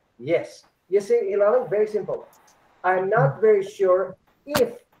 Yes. You see, Hilalai, very simple. I'm not very sure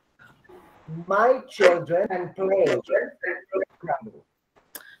if my children can play Scrabble.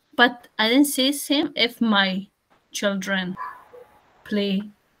 But I didn't say same if my children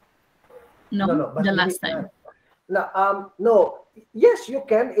play. No, but the you last can. time. No. Yes, you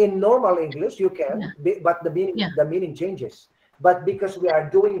can in normal English. You can, but the meaning changes. But because we are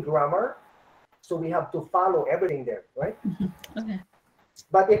doing grammar, so we have to follow everything there, right? Okay.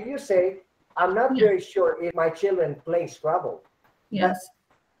 But if you say, "I'm not very sure if my children play Scrabble," Yes.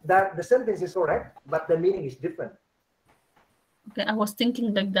 that the sentence is correct, but the meaning is different. Okay, I was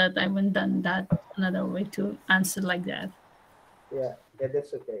thinking like that. I haven't done that another way to answer like that. Yeah,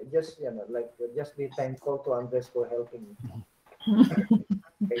 that's okay. Just just be thankful to Andres for helping me.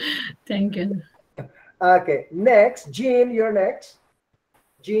 Okay. Thank you. Okay, next, Jean, you're next.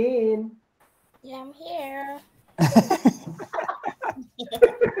 Jean. Yeah, I'm here.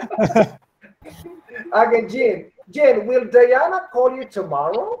 Okay, Jean. Jean, will Diana call you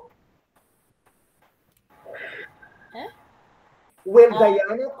tomorrow? Huh? Will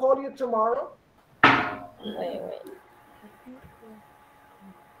Diana call you tomorrow? Wait.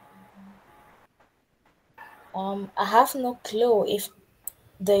 I have no clue if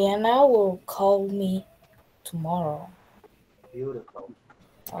Diana will call me tomorrow. Beautiful.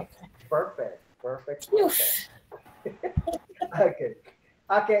 Okay. Perfect.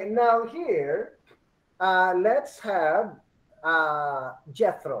 Okay, now here, let's have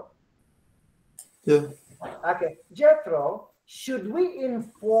Jethro. Yeah. Okay, Jethro, should we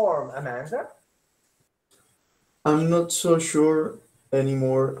inform Amanda? I'm not so sure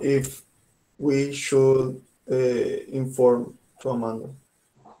anymore if we should inform to Amanda.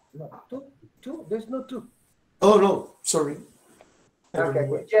 No, two. There's no two. Oh no, sorry. Okay,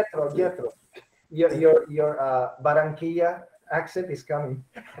 Jethro. Your Barranquilla accent is coming.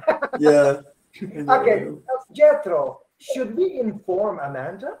 Yeah. Okay, Jethro, should we inform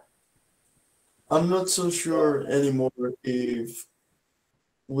Amanda? I'm not so sure anymore if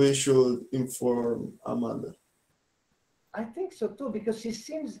we should inform Amanda. I think so too, because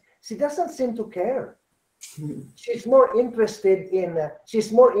she doesn't seem to care. She's more interested in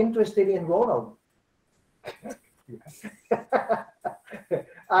Ronald.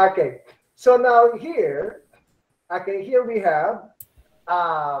 Okay, so now here we have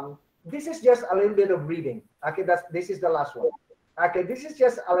this is just a little bit of reading. Okay, this is the last one. Okay, this is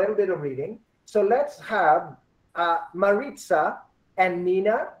just a little bit of reading. So let's have Maritza and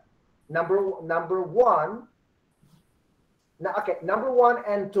Nina, number one. Okay, number 1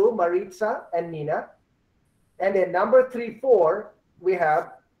 and 2, Maritza and Nina. And then number 3, 4, we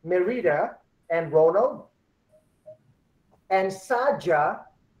have Merida and Ronald. And Saja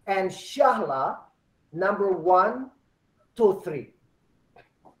and Shahla, number 1, 2, 3.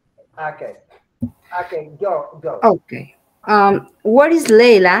 Okay, go. Okay. Where is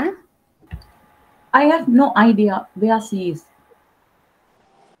Leila? I have no idea where she is.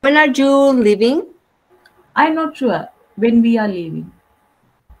 When are you leaving? I'm not sure when we are leaving.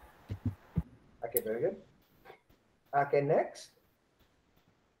 Okay, very good. Okay, next.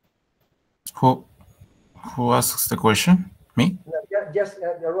 Who asks the question? Me? No, just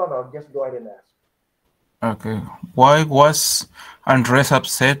Ronald, just go ahead and ask. Okay. Why was Andres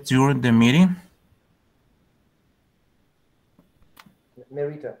upset during the meeting?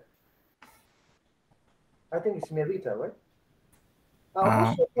 Merita. I think it's Merita, right?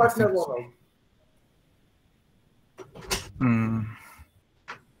 Who's your I partner, think so. Ronald?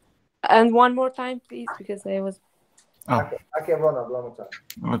 And one more time, please, because I was. Oh, Okay, Ronald, one more time.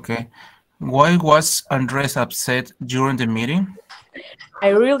 okay. Why was Andres upset during the meeting? I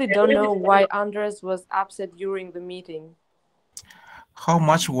really don't know why Andres was upset during the meeting. How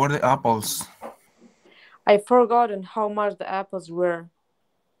much were the apples? I've forgotten how much the apples were.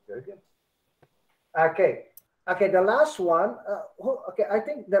 Very good. Okay, the last one. Okay, I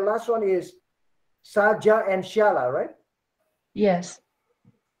think the last one is Saja and Shala, right? Yes.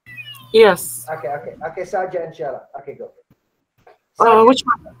 Yes. Okay, Saja and Shala. Okay, go. Which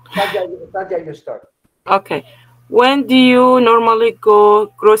one? Saja, you start. Okay. When do you normally go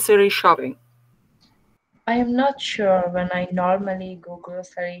grocery shopping? I am not sure when I normally go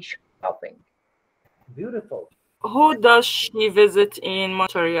grocery shopping. Beautiful. Who does she visit in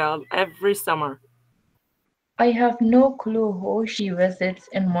Montreal every summer? I have no clue who she visits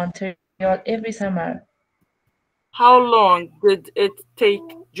in Montreal every summer. How long did it take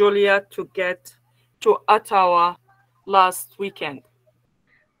Julia to get to Ottawa last weekend?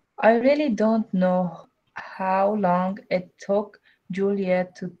 I really don't know how long it took Julia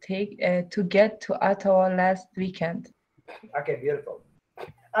to get to Ottawa last weekend. Okay, beautiful.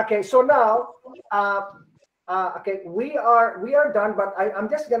 Okay, so now, okay, we are done, but I'm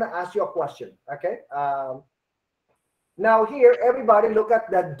just gonna ask you a question. Okay. Now here, everybody look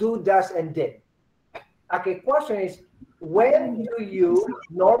at the do, does, and did. Okay, question is, when do you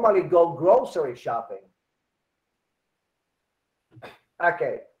normally go grocery shopping?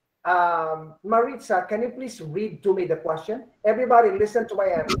 Okay. Maritza, can you please read to me the question? Everybody listen to my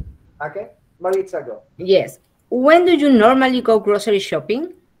answer. Okay, Maritza, go. Yes. When do you normally go grocery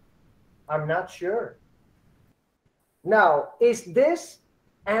shopping? I'm not sure. Now, is this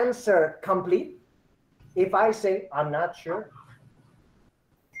answer complete? If I say I'm not sure?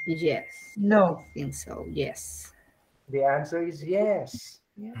 Yes. No. I think so, yes. The answer is yes.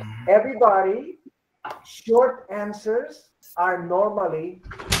 Everybody, short answers are normally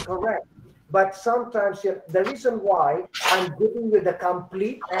correct. But sometimes the reason why I'm giving you the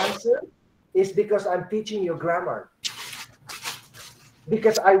complete answer is because I'm teaching you grammar.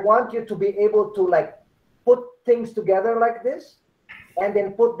 Because I want you to be able to like put things together like this and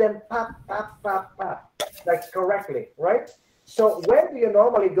then put them pop, pop, pop, pop, like correctly, right? So when do you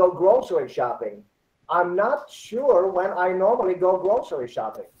normally go grocery shopping? I'm not sure when I normally go grocery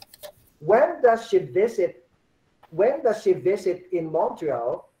shopping. When does she visit? When does she visit in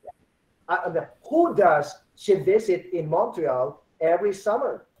Montreal? Who does she visit in Montreal every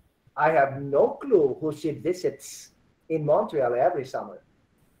summer? I have no clue who she visits in Montreal every summer.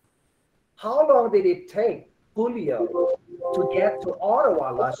 How long did it take Julio to get to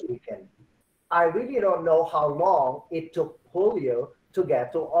Ottawa last weekend? I really don't know how long it took Julio to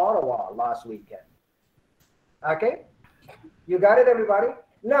get to Ottawa last weekend. Okay? You got it, everybody?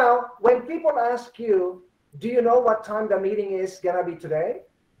 Now, when people ask you, do you know what time the meeting is going to be today?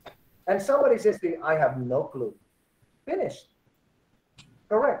 And somebody says to you, I have no clue. Finished.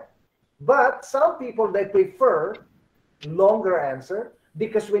 Correct. But some people, they prefer longer answer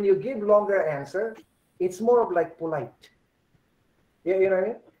because when you give longer answer, it's more of like polite. You know what I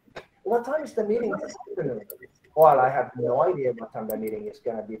mean? What time is the meeting this afternoon? Well, I have no idea what time the meeting is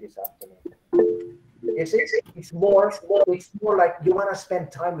going to be this afternoon. It's more like you want to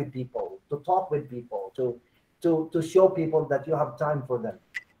spend time with people, to talk with people, to show people that you have time for them.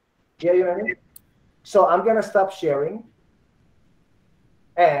 Yeah, you know what I mean? So I'm going to stop sharing.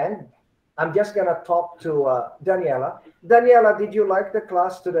 And I'm just going to talk to Daniela. Daniela, did you like the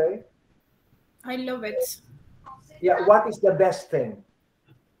class today? I love it. Yeah, what is the best thing?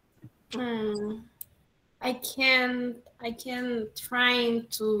 I can try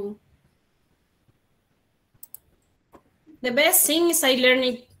to. The best thing is I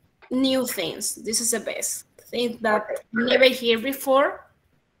learning new things. This is the best thing that I never hear before.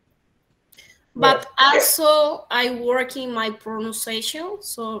 But also I work in my pronunciation,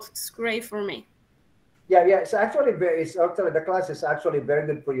 so it's great for me. Yeah. It's actually the class is actually very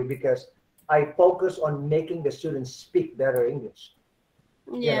good for you because I focus on making the students speak better English.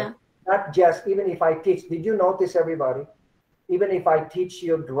 Yeah. Not just, even if I teach, did you notice, everybody? Even if I teach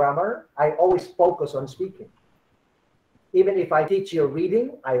you grammar, I always focus on speaking. Even if I teach you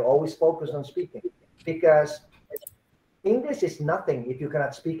reading, I always focus on speaking, because English is nothing if you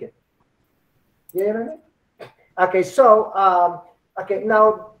cannot speak it. You know what I mean? Okay, so okay,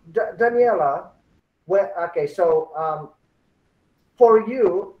 now Daniela, for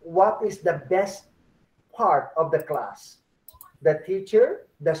you, what is the best part of the class? The teacher,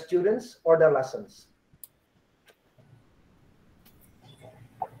 the students, or the lessons?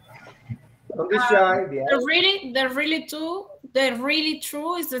 Don't be shy. The really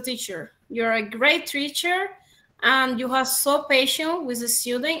true is the teacher. You're a great teacher, and you have so patient with the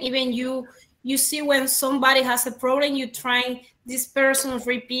student. Even you see when somebody has a problem, you try this person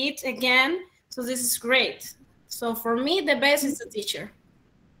repeat again. So this is great. So for me, the best is the teacher.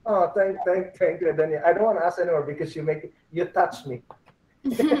 Oh, thank you, Daniel. I don't want to ask anymore because you touched me.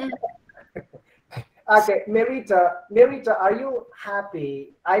 Okay, Merita, are you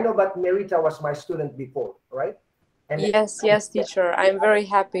happy? I know, but Merita was my student before, right? And Yes, teacher. I'm very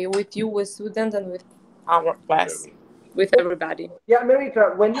happy with you, with students, and with our class, with everybody. Yeah,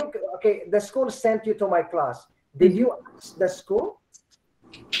 Merita, the school sent you to my class. Did you ask the school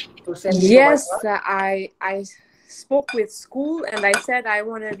to send you to my class? I spoke with school and I said I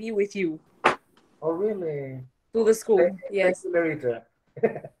want to be with you. Oh, really? To the school, yes. Thank you, Merita.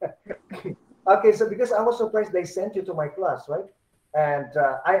 Okay, so because I was surprised they sent you to my class, right? And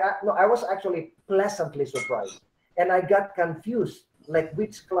I was actually pleasantly surprised, and I got confused, like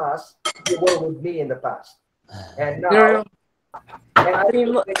which class you were with me in the past. And now,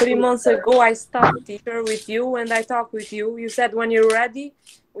 three months ago, I stopped teacher with you, and I talked with you. You said when you're ready,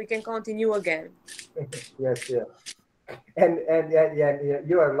 we can continue again. Yes, yeah, and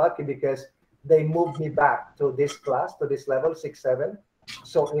you are lucky because they moved me back to this class, to this level 6-7.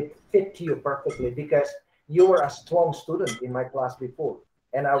 So it fit you perfectly because you were a strong student in my class before.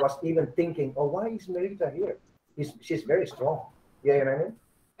 And I was even thinking, oh, why is Merita here? She's very strong. Yeah, you know what I mean?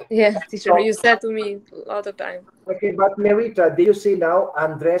 Yeah, teacher, you said to me a lot of time. Okay, but Merita, do you see now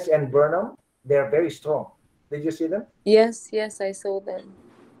Andres and Burnham? They're very strong. Did you see them? Yes, I saw them.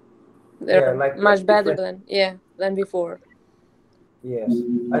 They're much better than before. Yes.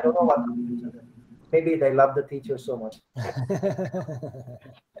 I don't know what. Maybe they love the teacher so much.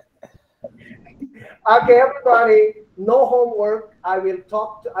 Okay, everybody, no homework. I will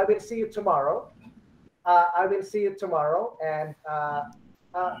see you tomorrow. I will see you tomorrow. And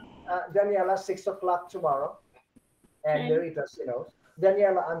Daniela, 6 o'clock tomorrow. And Merita,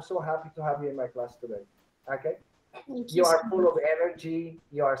 Daniela, I'm so happy to have you in my class today. Okay? You are full of energy.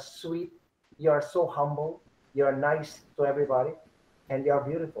 You are sweet. You are so humble. You are nice to everybody. And you are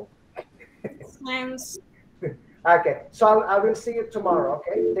beautiful. Thanks. Okay, so I will see you tomorrow.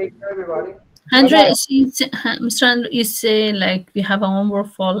 Okay, take care, everybody. Andre, Mr. Andre is saying like we have a homework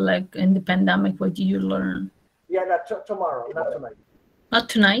for like in the pandemic. What do you learn? Yeah, tomorrow, not tonight. Not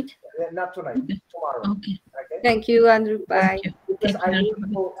tonight. Yeah, not tonight. Okay. Tomorrow. Okay. Thank you, Andrew. Bye. Because I need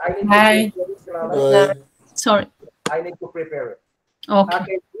to Bye. Sorry. I need to prepare it.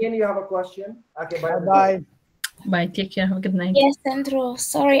 Okay. Ian, you have a question? Okay, bye. Bye. Bye. Take care. Have a good night. Yes, Andrew.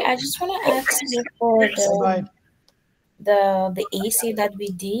 Sorry, I just want to ask you for the AC that we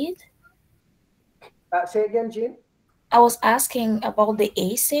did. Say again, Jean. I was asking about the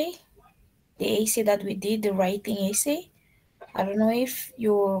AC that we did, the writing AC. I don't know if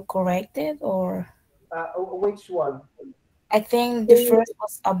you're corrected or. Which one? I think the first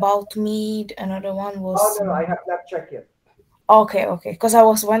was about me. Another one was. Oh no, I have not checked yet. Okay. Because I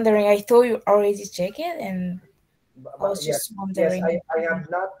was wondering. I thought you already checked it, and I was just wondering. Yes, I have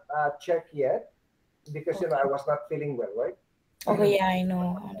not checked yet because I was not feeling well, right? Okay, yeah, I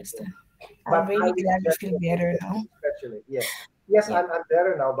know. I understand. But I'm really glad you feel better now. Especially, yes. I'm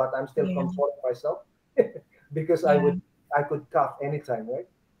better now, but I'm still controlling myself because I could cough anytime, right?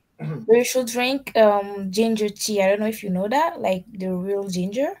 You should drink ginger tea. I don't know if you know that, like the real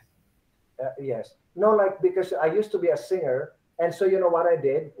ginger. Yes. No, like because I used to be a singer, and so what I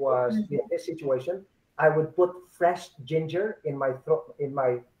did was in this situation, I would put fresh ginger in my throat, in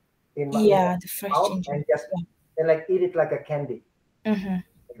my the fresh mouth, ginger, and just and like eat it like a candy.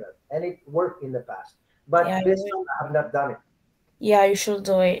 And it worked in the past, but this time I have not done it. Yeah, you should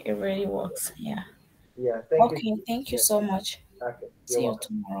do it. It really works. Yeah. Yeah. Thank you. Okay. Thank you so much. Okay. See you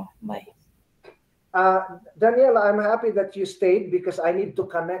tomorrow. Bye. Daniela, I'm happy that you stayed because I need to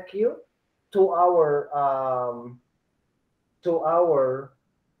connect you to our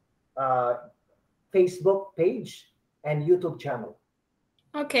Facebook page and YouTube channel.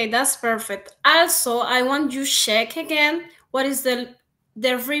 Okay, that's perfect. Also, I want you check again what is the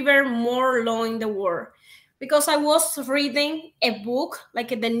river more long in the world, because I was reading a book, like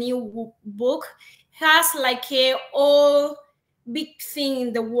the new book has like a all big thing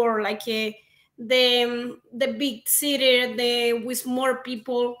in the world, like the big city, the with more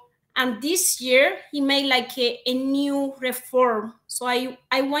people. And this year he made like a new reform. So I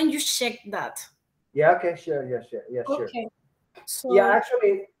want you check that. Yeah. Okay. Sure. Yeah. Sure. Yeah. Sure. Okay. So Yeah.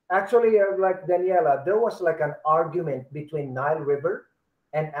 Actually, like Daniela, there was like an argument between Nile River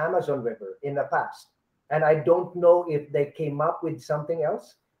and Amazon River in the past, and I don't know if they came up with something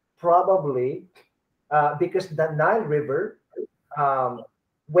else. Probably because the Nile River,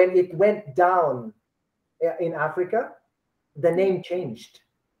 when it went down in Africa, the name changed.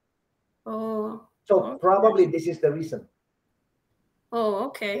 oh, So okay. probably this is the reason. Oh,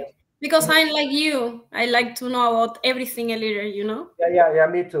 okay. Because I'm like you. I like to know about everything a little, you know? Yeah,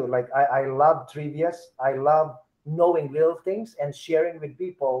 me too. Like I love trivias. I love knowing little things and sharing with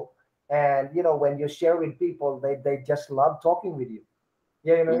people. And when you share with people, they just love talking with you.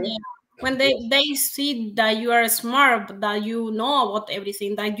 Yeah, you know what I mean? Yeah. When they see that you are smart, that you know about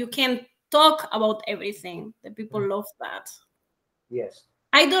everything, that you can talk about everything, the people love that. Yes.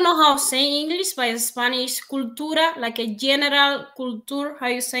 I don't know how to say in English, but in Spanish, cultura, like a general culture. How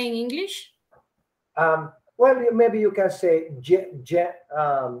you say in English? Well, maybe you can say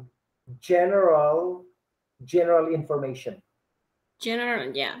general information.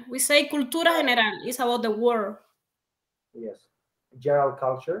 General, yeah. We say cultura general. It's about the world. Yes. General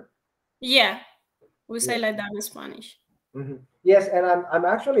culture. Yeah. We say Yes. like that in Spanish. Yes, and I'm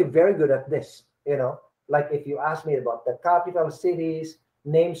actually very good at this. Like if you ask me about the capital cities,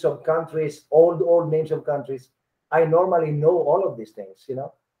 names of countries, old names of countries, I normally know all of these things.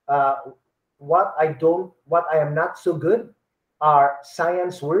 What I am not so good are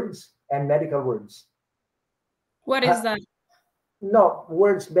science words and medical words. What is that? No,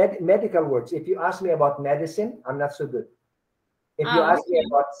 medical words. If you ask me about medicine, I'm not so good. If you ask me Okay.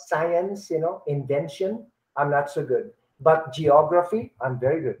 about science, invention, I'm not so good. But geography, I'm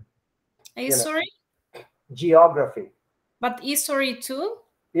very good. History? Geography. But history too?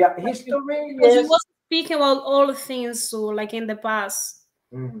 Yeah, history, Because you yes. was speaking about all things, so like in the past.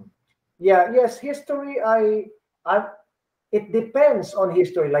 Yeah, yes, history, it depends on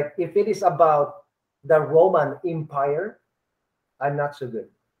history. Like if it is about the Roman Empire, I'm not so good.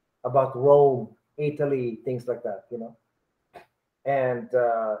 About Rome, Italy, things like that, And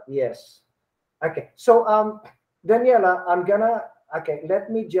yes. Okay. So Daniela, let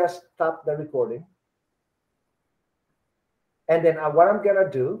me just stop the recording. And then what I'm gonna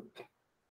do